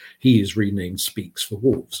experience. He is renamed Speaks for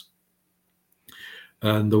Wolves.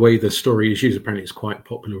 And the way the story is used, apparently it's quite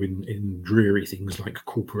popular in dreary things like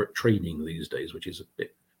corporate training these days, which is a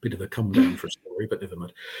bit of a come down for a story, but never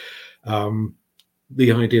mind.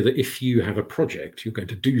 The idea that if you have a project, you're going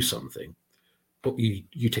to do something, but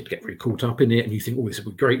you tend to get very caught up in it and you think, oh, this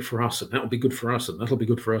will be great for us and that'll be good for us and that'll be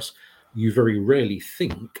good for us. You very rarely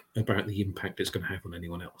think about the impact it's going to have on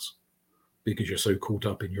anyone else because you're so caught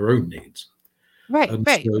up in your own needs. Right.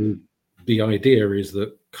 So the idea is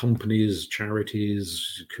that companies,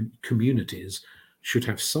 charities, communities should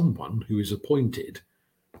have someone who is appointed,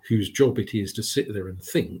 whose job it is to sit there and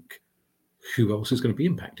think, who else is going to be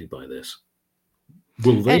impacted by this?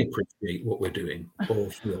 Will they appreciate what we're doing or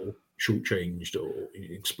feel shortchanged or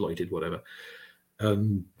exploited, whatever?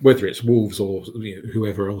 Whether it's wolves or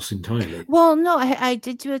whoever else entirely. Well, no, I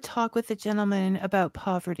did do a talk with a gentleman about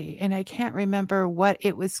poverty, and I can't remember what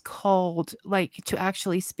it was called, like to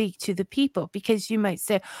actually speak to the people, because you might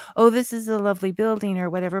say, oh, this is a lovely building or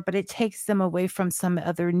whatever, but it takes them away from some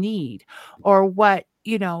other need or what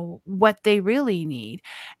they really need.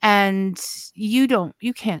 And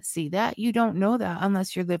you can't see that. You don't know that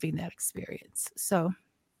unless you're living that experience. So.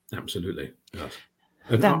 Absolutely. Yes.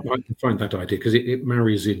 And I find that idea because it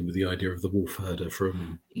marries in with the idea of the wolf herder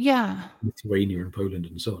from Lithuania and Poland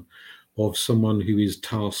and so on, of someone who is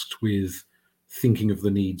tasked with thinking of the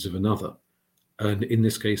needs of another. And in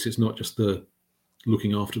this case, it's not just the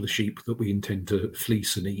looking after the sheep that we intend to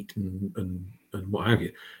fleece and eat and what have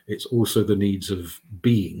you. It's also the needs of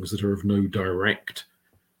beings that are of no direct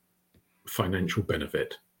financial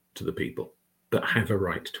benefit to the people, but have a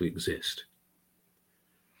right to exist.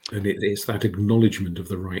 And it's that acknowledgement of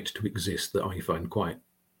the right to exist that I find quite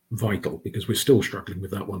vital, because we're still struggling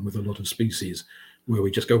with that one with a lot of species where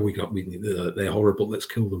we just go, they're horrible, let's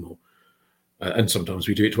kill them all. And sometimes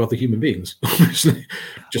we do it to other human beings, obviously.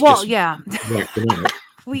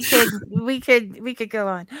 We could go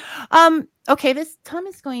on. Okay, this time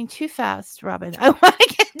is going too fast, Robin. I want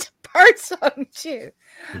to get to part song 2.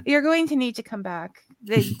 You're going to need to come back.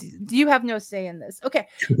 You have no say in this. Okay,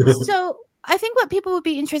 so I think what people would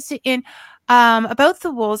be interested in about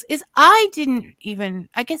the wolves is I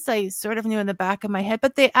guess I sort of knew in the back of my head,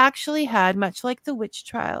 but they actually had, much like the witch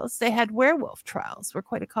trials, they had werewolf trials were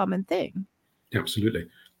quite a common thing. Absolutely.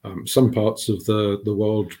 Some parts of the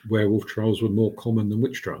world, werewolf trials were more common than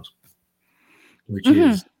witch trials, which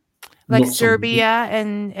is like Serbia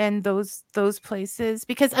and those places,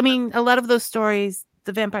 because I mean a lot of those stories,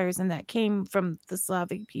 the vampires in that came from the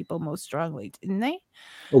Slavic people most strongly, didn't they?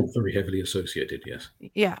 Oh, very heavily associated, yes.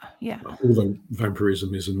 Yeah. Although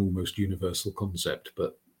vampirism is an almost universal concept,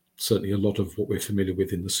 but certainly a lot of what we're familiar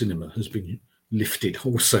with in the cinema has been lifted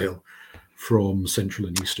wholesale from Central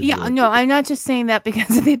and Eastern Europe. No, I'm not just saying that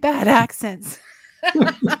because of the bad accents. No,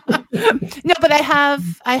 but I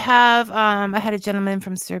had a gentleman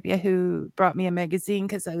from Serbia who brought me a magazine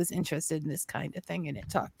because I was interested in this kind of thing, and it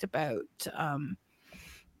talked about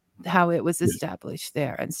how it was established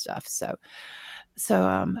there and stuff. So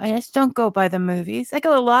I just don't go by the movies. I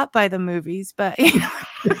go a lot by the movies, but you know,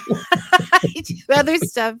 I do other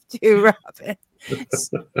stuff too, Robin.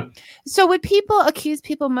 So would people accuse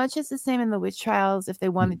people much as the same in the witch trials if they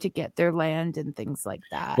wanted to get their land and things like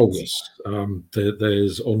that? Oh yes,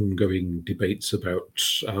 there's ongoing debates about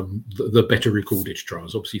the better recorded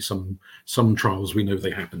trials. Obviously, some trials we know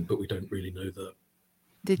they happened, but we don't really know the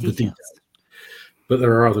details. But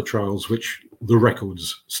there are other trials which the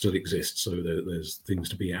records still exist, so there's things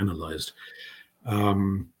to be analysed.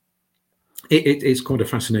 It's quite a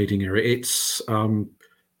fascinating area. It's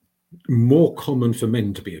more common for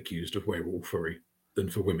men to be accused of werewolfery than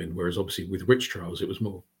for women, whereas obviously with witch trials it was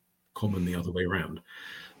more common the other way around.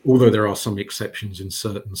 Although there are some exceptions in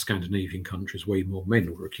certain Scandinavian countries, way more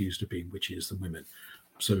men were accused of being witches than women.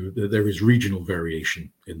 So there is regional variation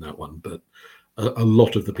in that one, but a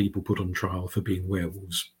lot of the people put on trial for being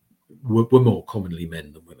werewolves were more commonly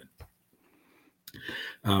men than women.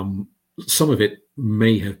 Some of it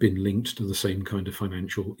may have been linked to the same kind of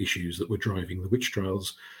financial issues that were driving the witch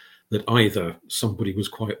trials, that either somebody was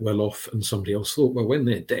quite well off and somebody else thought, well, when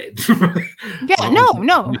they're dead.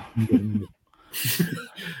 No.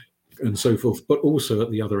 And so forth. But also at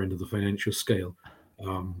the other end of the financial scale,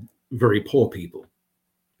 very poor people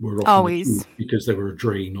were often always, because they were a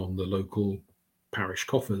drain on the local parish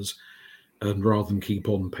coffers. And rather than keep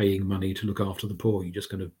on paying money to look after the poor, you just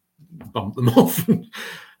kind of bump them off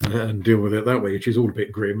and deal with it that way, which is all a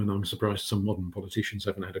bit grim. And I'm surprised some modern politicians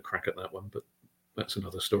haven't had a crack at that one, but that's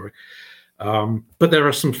another story. But there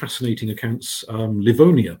are some fascinating accounts.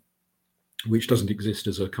 Livonia, which doesn't exist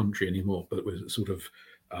as a country anymore, but was sort of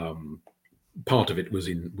part of it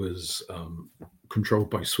was controlled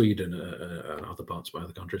by Sweden and other parts by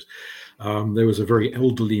other countries. There was a very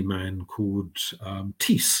elderly man called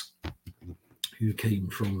Tis who came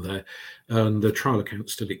from there, and the trial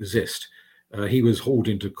accounts still exist. He was hauled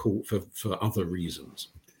into court for other reasons,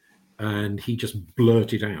 and he just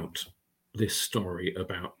blurted out this story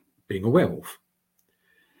about being a werewolf,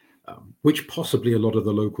 which possibly a lot of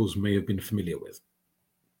the locals may have been familiar with,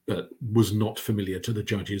 but was not familiar to the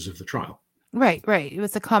judges of the trial. Right. It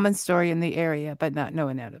was a common story in the area, but not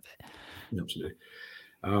knowing out of it. Absolutely.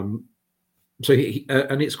 So he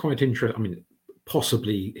and it's quite interesting. I mean,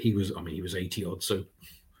 possibly he was 80 odd, so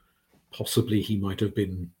possibly he might have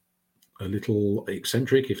been a little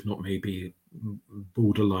eccentric, if not maybe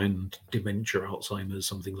borderline dementia, Alzheimer's,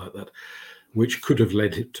 something like that, which could have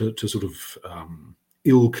led to sort of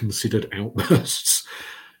ill-considered outbursts.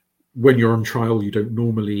 When you're on trial, you don't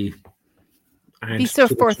normally be so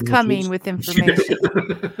forthcoming with information.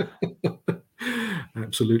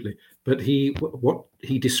 Absolutely. But what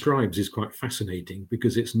he describes is quite fascinating,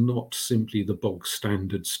 because it's not simply the bog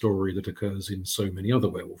standard story that occurs in so many other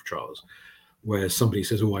werewolf trials, where somebody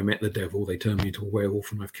says, oh, I met the devil, they turned me into a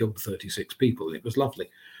werewolf and I've killed 36 people and it was lovely,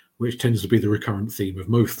 which tends to be the recurrent theme of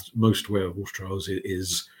most werewolf trials,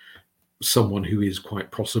 is someone who is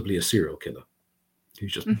quite possibly a serial killer,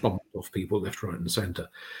 who's just bumped off people left, right and centre.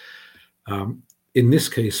 In this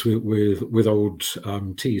case, with old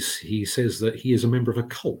Tis, he says that he is a member of a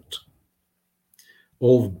cult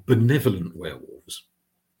of benevolent werewolves,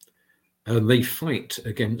 and they fight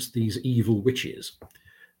against these evil witches.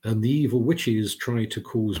 And the evil witches try to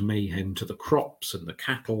cause mayhem to the crops and the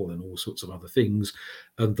cattle and all sorts of other things.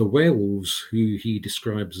 And the werewolves, who he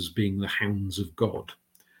describes as being the hounds of God,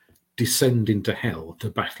 descend into hell to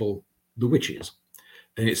battle the witches.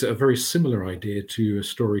 And it's a very similar idea to a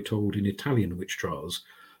story told in Italian witch trials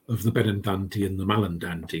of the Benandanti and the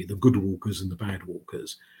Malandanti, the good walkers and the bad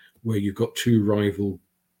walkers, where you've got two rival,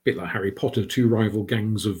 bit like Harry Potter, two rival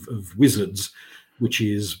gangs of wizards, which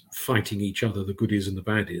is fighting each other, the goodies and the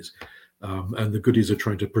baddies. And the goodies are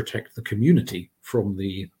trying to protect the community from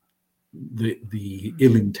the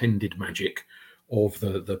ill-intended magic of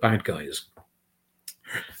the bad guys.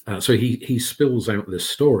 So he spills out this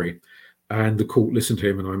story, and the court listened to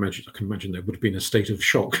him, and I can imagine there would have been a state of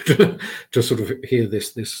shock to sort of hear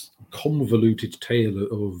this convoluted tale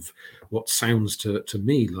of what sounds to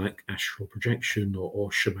me like astral projection or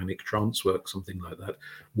shamanic trance work, something like that.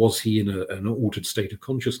 Was he in an altered state of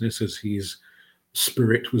consciousness as his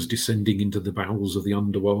spirit was descending into the bowels of the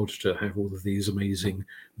underworld to have all of these amazing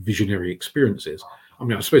visionary experiences? I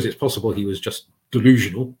mean, I suppose it's possible he was just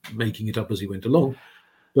delusional, making it up as he went along,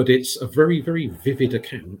 but it's a very, very vivid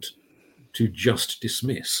account to just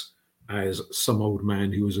dismiss as some old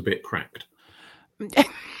man who was a bit cracked. All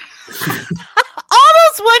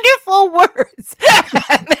those wonderful words.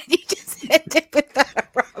 And then you just ended with that,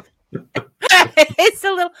 Rob. It's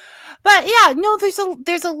a little, but yeah, no,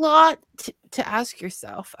 there's a lot to ask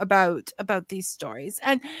yourself about these stories,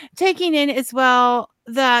 and taking in as well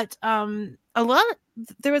that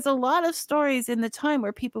there was a lot of stories in the time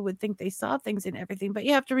where people would think they saw things and everything, but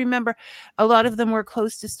you have to remember a lot of them were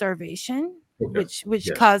close to starvation, which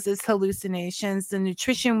Yes. causes hallucinations. The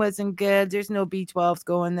nutrition wasn't good. There's no B12s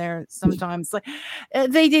going there sometimes. Like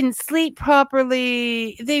they didn't sleep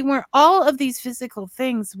properly. They weren't. All of these physical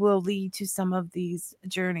things will lead to some of these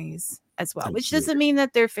journeys as well, which doesn't mean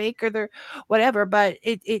that they're fake or they're whatever, but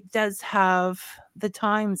it does have the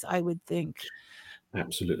times, I would think.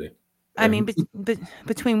 Absolutely. I mean,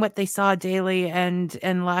 between what they saw daily and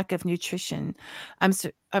lack of nutrition, I'm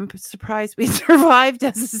surprised we survived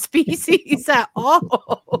as a species at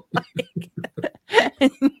all.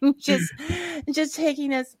 just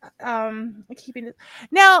taking us, keeping it.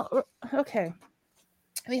 Now, okay,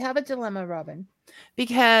 we have a dilemma, Robin,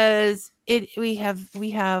 because we have.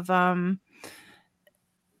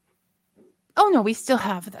 Oh no, we still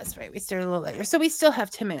have. That's right. We started a little later, so we still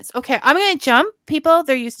have 10 minutes. Okay, I'm going to jump. People,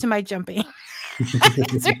 they're used to my jumping.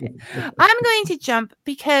 I'm going to jump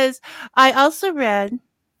because I also read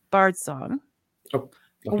Bard's Song,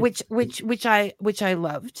 which I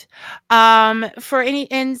loved.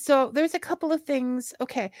 And so there's a couple of things.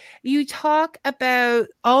 Okay, you talk about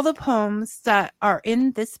all the poems that are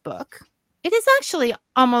in this book. It is actually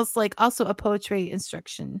almost like also a poetry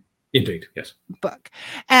instruction. Indeed, yes. Book.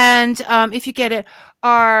 And if you get it,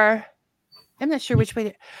 I'm not sure which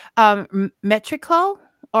way metrical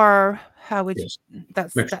or how would yes.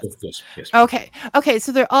 That's yes. Okay,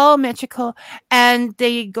 so they're all metrical and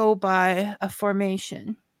they go by a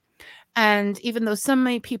formation. And even though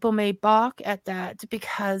many people may balk at that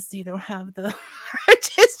because you don't have the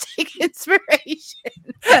artistic inspiration,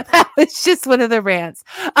 that was just one of the rants,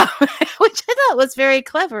 which I thought was very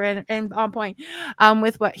clever and on point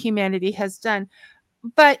with what humanity has done.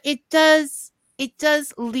 But it does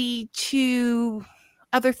lead to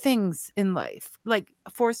other things in life, like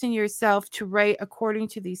forcing yourself to write according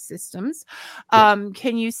to these systems.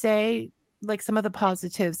 Can you say like some of the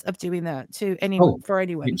positives of doing that to anyone, for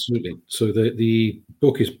anyone? Absolutely. So the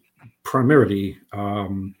book is primarily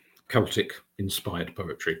Celtic inspired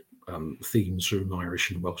poetry, themes from Irish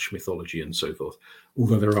and Welsh mythology and so forth,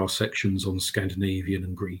 although there are sections on Scandinavian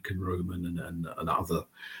and Greek and Roman and other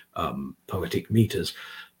poetic meters.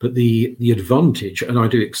 But the advantage, and I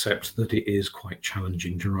do accept that it is quite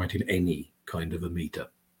challenging to write in any kind of a meter,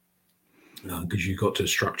 because you've got to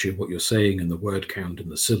structure what you're saying and the word count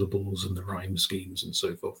and the syllables and the rhyme schemes and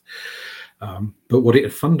so forth. But what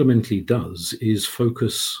it fundamentally does is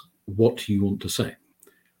focus what you want to say.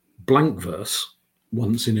 Blank verse,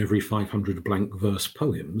 once in every 500 blank verse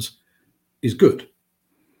poems, is good.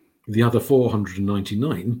 The other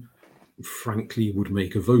 499, frankly, would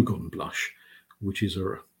make a Vogon blush, which is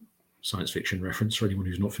a science fiction reference for anyone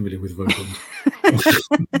who's not familiar with Vogons.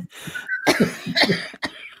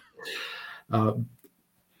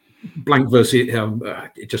 Blank verse,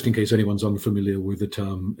 just in case anyone's unfamiliar with the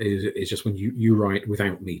term, is just when you write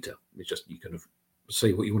without meter. It's just you kind of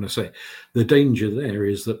say what you want to say. The danger there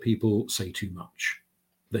is that people say too much.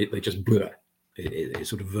 They just blur. It's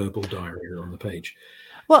sort of verbal diarrhea on the page.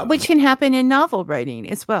 Well, which can happen in novel writing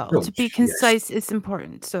as well. To be concise is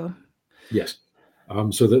important. So yes.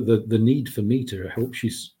 So the need for meter helps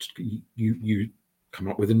you come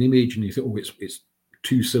up with an image and you think, it's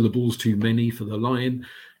 2 syllables too many for the line.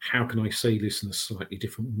 How can I say this in a slightly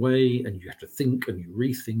different way? And you have to think and you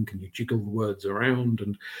rethink and you jiggle the words around,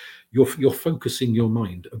 and you're focusing your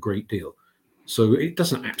mind a great deal. So it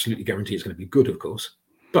doesn't absolutely guarantee it's going to be good, of course,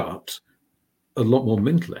 but a lot more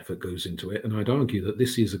mental effort goes into it. And I'd argue that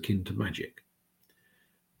this is akin to magic,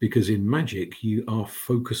 because in magic you are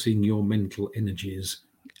focusing your mental energies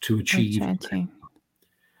to achieve.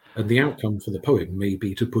 And the outcome for the poem may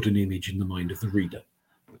be to put an image in the mind of the reader.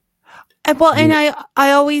 Well, and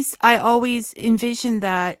I always envision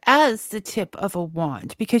that as the tip of a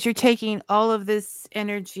wand, because you're taking all of this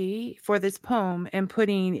energy for this poem and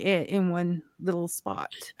putting it in one little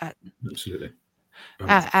spot absolutely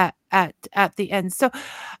at the end. So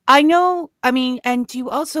I know, I mean, and you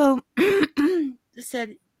also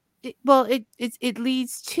said, it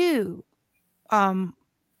leads to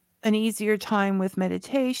an easier time with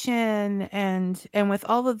meditation and with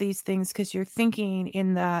all of these things, because you're thinking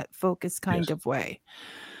in that focused kind of way.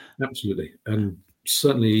 Absolutely. And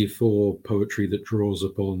certainly for poetry that draws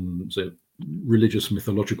upon religious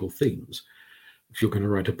mythological themes, if you're going to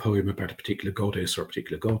write a poem about a particular goddess or a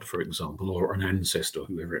particular god, for example, or an ancestor,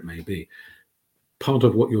 whoever it may be, part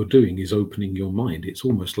of what you're doing is opening your mind. It's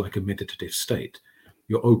almost like a meditative state.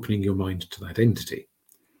 You're opening your mind to that entity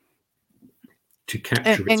to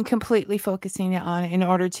capture and completely focusing it on it in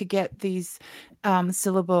order to get these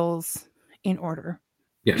syllables in order.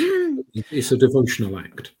 Yes, it's a devotional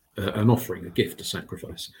act, an offering, a gift, a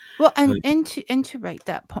sacrifice. Well, and to write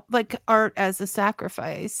that like art as a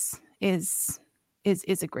sacrifice is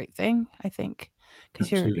a great thing, I think,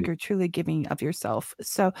 because you're truly giving of yourself.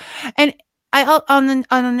 So, and on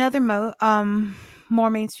another more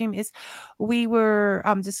mainstream is we were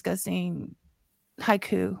discussing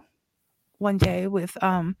haiku one day with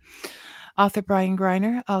author Brian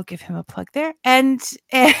Greiner. I'll give him a plug there, and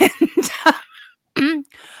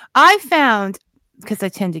I found, because I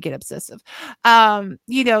tend to get obsessive,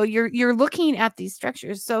 you're looking at these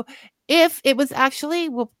structures. So if it was actually,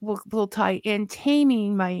 we'll tie in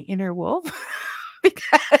taming my inner wolf,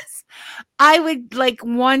 because I would like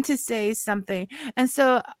want to say something. And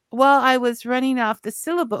so while I was running off the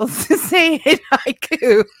syllables to say it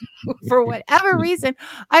haiku, for whatever reason,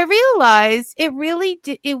 I realized it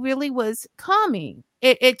really was calming.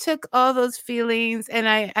 It took all those feelings,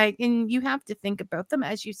 and and you have to think about them,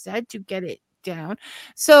 as you said, to get it down.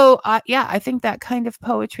 So I think that kind of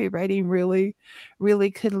poetry writing really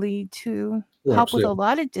could lead to help with a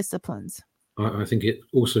lot of disciplines. I think it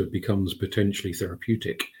also becomes potentially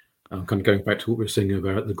therapeutic. Kind of going back to what we were saying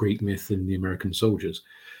about the Greek myth and the American soldiers,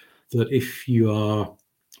 that if you are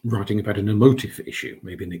writing about an emotive issue,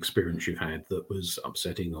 maybe an experience you had that was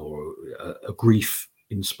upsetting, or a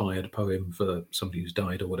grief-inspired poem for somebody who's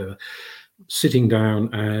died or whatever, sitting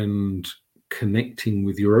down and connecting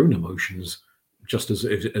with your own emotions, just as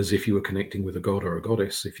if you were connecting with a god or a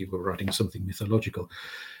goddess, if you were writing something mythological,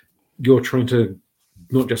 you're trying to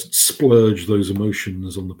not just splurge those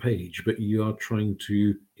emotions on the page, but you are trying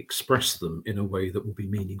to express them in a way that will be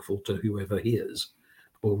meaningful to whoever hears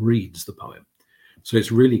or reads the poem. So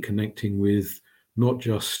it's really connecting with not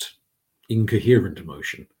just incoherent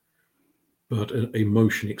emotion, but an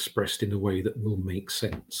emotion expressed in a way that will make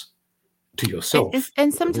sense to yourself.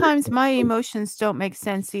 And sometimes my emotions don't make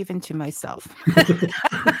sense even to myself.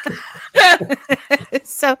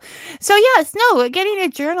 So yes, no, getting a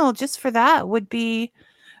journal just for that would be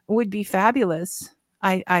fabulous,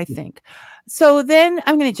 I think. So then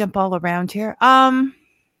I'm going to jump all around here.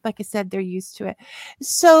 Like I said, they're used to it.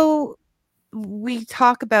 So we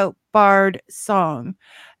talk about bard song,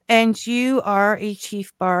 and you are a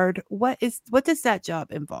chief bard. What does that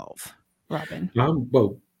job involve, Robin?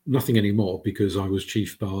 Well, nothing anymore, because I was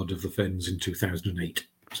chief bard of the Fens in 2008.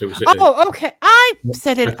 So it was okay. I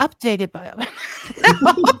said it updated by.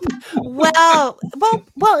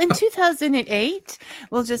 well, in 2008,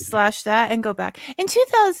 we'll just slash that and go back. In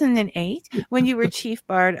 2008, when you were chief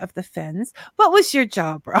bard of the Fens, what was your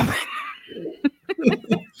job, Robin?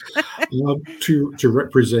 To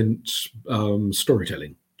represent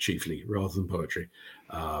storytelling chiefly, rather than poetry,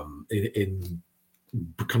 in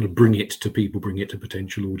kind of bring it to people, bring it to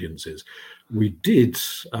potential audiences. We did,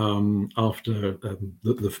 after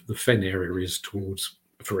the Fen area is towards,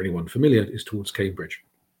 for anyone familiar, is towards Cambridge.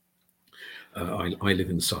 I live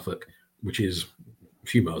in Suffolk, which is a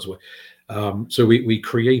few miles away. So we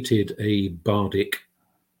created a bardic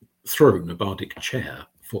throne, a bardic chair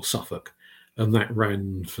for Suffolk, and that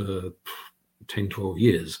ran for 10, 12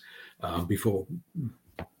 years before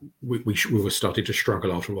we were starting to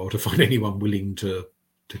struggle after a while to find anyone willing to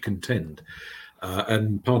contend.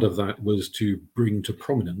 And part of that was to bring to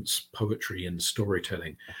prominence poetry and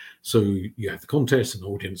storytelling. So you have the contest, and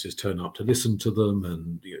audiences turn up to listen to them,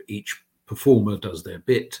 and each performer does their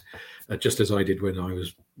bit, just as I did when I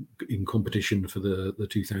was in competition for the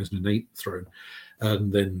 2008 throne.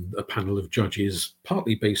 And then a panel of judges,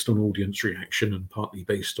 partly based on audience reaction and partly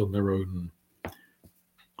based on their own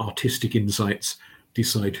artistic insights,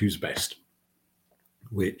 decide who's best,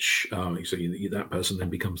 which so that person then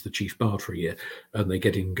becomes the chief bard for a year, and they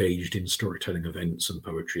get engaged in storytelling events and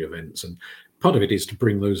poetry events. And part of it is to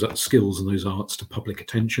bring those skills and those arts to public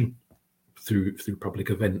attention through public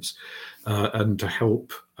events, and to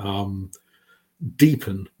help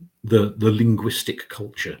deepen the linguistic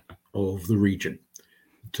culture of the region,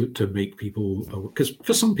 to make people, because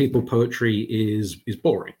for some people poetry is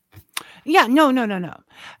boring. Yeah, no.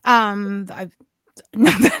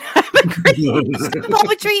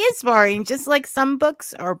 Poetry is boring, just like some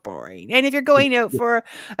books are boring. And if you're going out for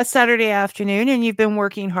a Saturday afternoon and you've been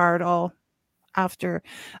working hard all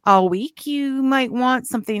week, you might want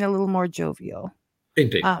something a little more jovial.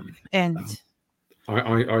 Indeed. And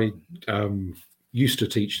I used to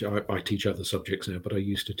teach. I teach other subjects now, but I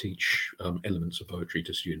used to teach elements of poetry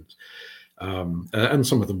to students, and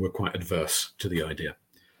some of them were quite adverse to the idea.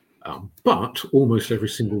 But almost every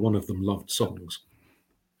single one of them loved songs.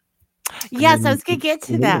 Yes, I was going to get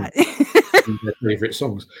to that. sing their favourite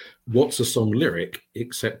songs. What's a song lyric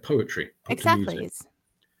except poetry put to Exactly. music?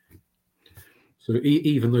 So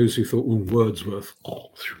even those who thought, Wordsworth,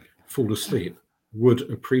 fall asleep, would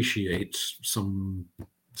appreciate some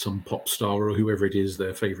pop star or whoever it is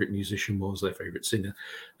their favourite musician was, their favourite singer,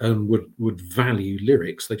 and would value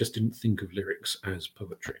lyrics. They just didn't think of lyrics as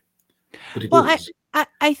poetry. But it is.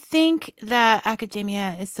 I think that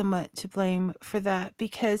academia is somewhat to blame for that,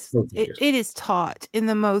 because it is taught in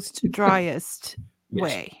the most driest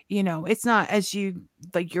way. It's not as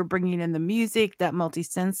you're bringing in the music, that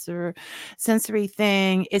sensory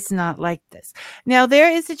thing. It's not like this. Now, there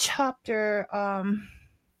is a chapter,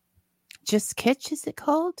 Just Kitsch, is it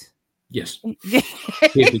called? Yes.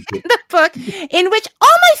 The book in which all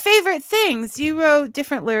my favorite things, you wrote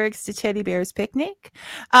different lyrics to Teddy Bear's Picnic.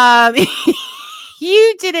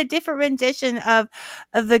 You did a different rendition of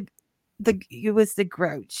it was the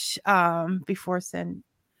Grouch before Sen.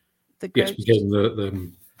 The Grouch. Yes, became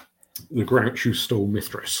the Grouch who stole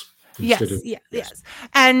Mithras. Yes.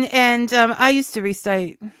 And I used to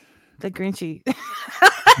recite the Grinchy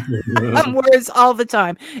words all the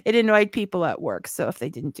time. It annoyed people at work, so if they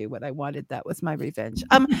didn't do what I wanted, that was my revenge.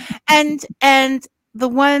 And the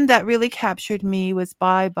one that really captured me was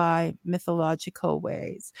Bye Mythological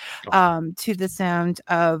Ways, to the sound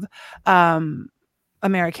of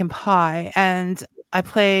American Pie. And I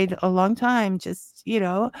played a long time, just,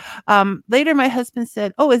 later my husband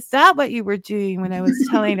said, "Oh, is that what you were doing?" when I was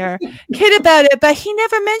telling our kid about it, but he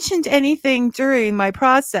never mentioned anything during my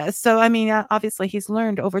process. So, I mean, obviously he's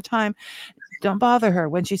learned over time, don't bother her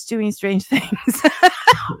when she's doing strange things.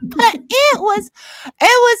 But it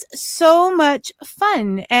was so much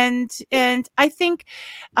fun. And I think,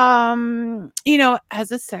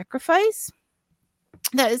 as a sacrifice,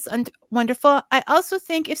 that is wonderful. I also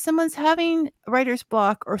think if someone's having writer's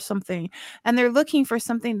block or something, and they're looking for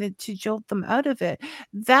something to jolt them out of it,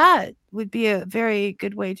 that would be a very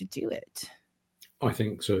good way to do it. I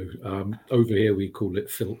think so. Over here, we call it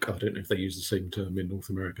filk. I don't know if they use the same term in North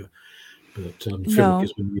America. But filk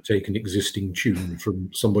is when you take an existing tune from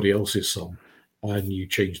somebody else's song and you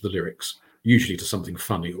change the lyrics, usually to something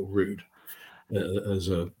funny or rude, as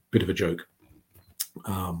a bit of a joke.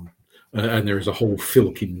 And there is a whole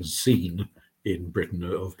filking scene in Britain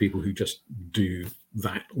of people who just do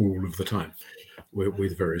that all of the time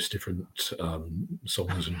with various different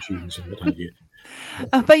songs and tunes and what have you.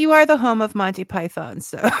 But you are the home of Monty Python,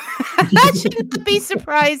 so that shouldn't be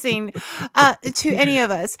surprising to any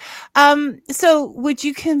of us. So would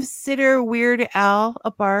you consider Weird Al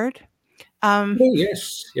a bard? Oh,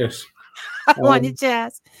 yes. I wanted to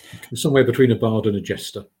ask. Somewhere between a bard and a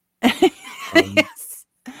jester. Yes.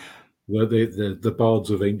 The bards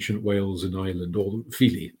of ancient Wales and Ireland, or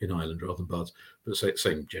Fili in Ireland rather than bards, but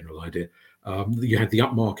same general idea. You had the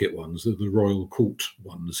upmarket ones, the royal court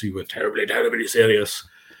ones, who were terribly, terribly serious,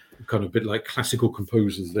 kind of a bit like classical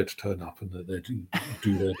composers. They'd turn up and they'd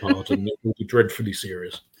do their part, and they'd be dreadfully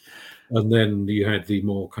serious. And then you had the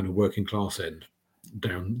more kind of working class end,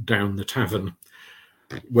 down the tavern,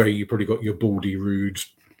 where you probably got your baldy, rude,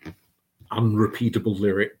 unrepeatable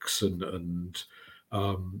lyrics and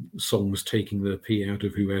songs taking the pee out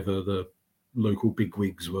of whoever the local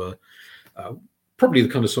bigwigs were. Probably the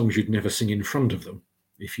kind of songs you'd never sing in front of them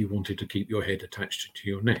if you wanted to keep your head attached to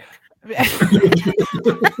your neck.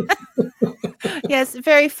 Yes,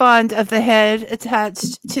 very fond of the head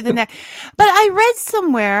attached to the neck. But I read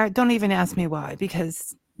somewhere, don't even ask me why,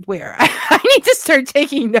 because where I need to start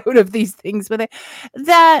taking note of these things, but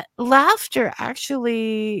that laughter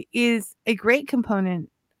actually is a great component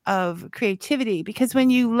of creativity, because when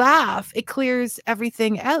you laugh, it clears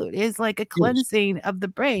everything out. It's like a cleansing of the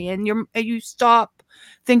brain, and you stop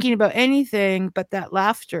thinking about anything but that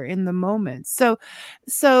laughter in the moment. So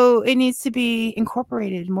it needs to be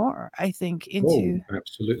incorporated more, I think, into. Oh,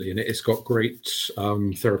 absolutely. And it's got great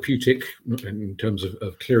therapeutic in terms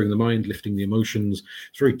of clearing the mind, lifting the emotions.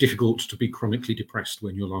 It's very difficult to be chronically depressed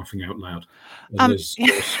when you're laughing out loud. And there's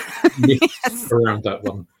myths around that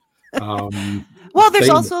one. Well, there's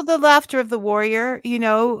also the laughter of the warrior.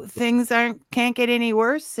 Things can't get any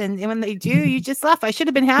worse, and when they do, you just laugh. I should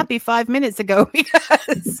have been happy 5 minutes ago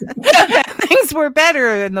because things were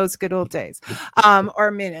better in those good old days,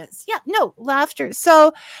 or minutes. Yeah, no laughter.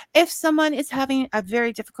 So, if someone is having a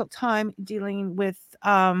very difficult time dealing with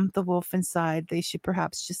the wolf inside, they should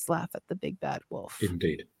perhaps just laugh at the big bad wolf.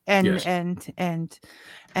 Indeed, and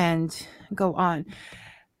go on,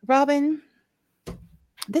 Robin.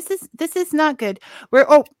 This is not good. Where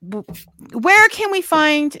can we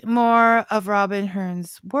find more of Robin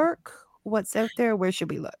Herne's work? What's out there? Where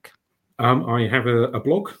should we look? I have a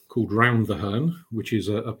blog called Round the Herne, which is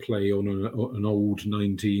a play on an old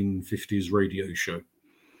 1950s radio show,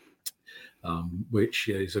 which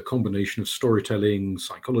is a combination of storytelling,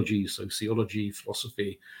 psychology, sociology,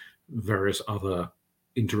 philosophy, various other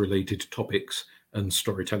interrelated topics, and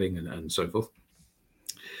storytelling and so forth.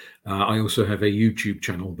 I also have a YouTube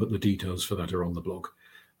channel, but the details for that are on the blog.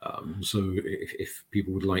 So if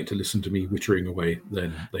people would like to listen to me wittering away,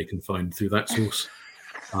 then they can find through that source.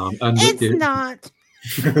 And It's not.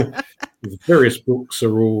 the various books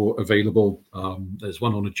are all available. There's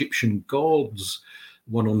one on Egyptian gods,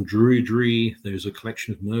 one on Druidry. There's a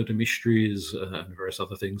collection of murder mysteries and various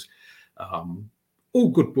other things. All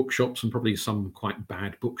good bookshops, and probably some quite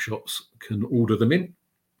bad bookshops, can order them in.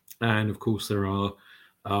 And of course, there are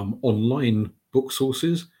online book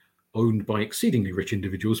sources owned by exceedingly rich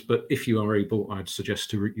individuals. But if you are able, I'd suggest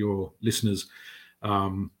to your listeners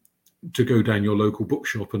to go down your local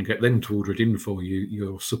bookshop and get them to order it in for you.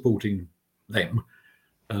 You're supporting them,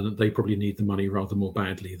 and they probably need the money rather more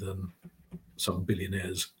badly than some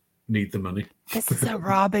billionaires need the money. This is a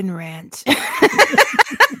Robin rant.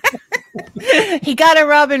 He got a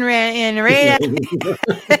Robin rant in right.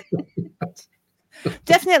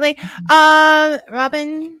 Definitely.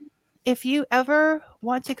 Robin, if you ever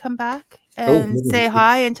want to come back and say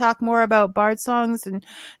hi and talk more about bard songs and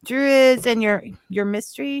druids and your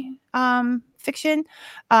mystery fiction,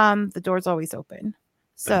 the door's always open.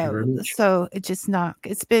 So it's just not.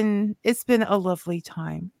 It's been a lovely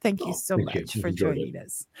time. Thank you so much for joining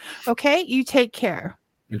us. Okay, you take care.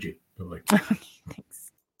 Thank you. Bye.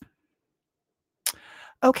 Thanks.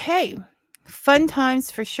 Okay, fun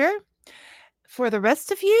times for sure. For the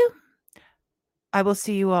rest of you, I will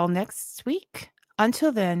see you all next week.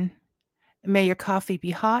 Until then, may your coffee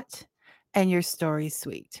be hot and your story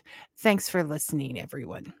sweet. Thanks for listening,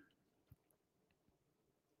 everyone.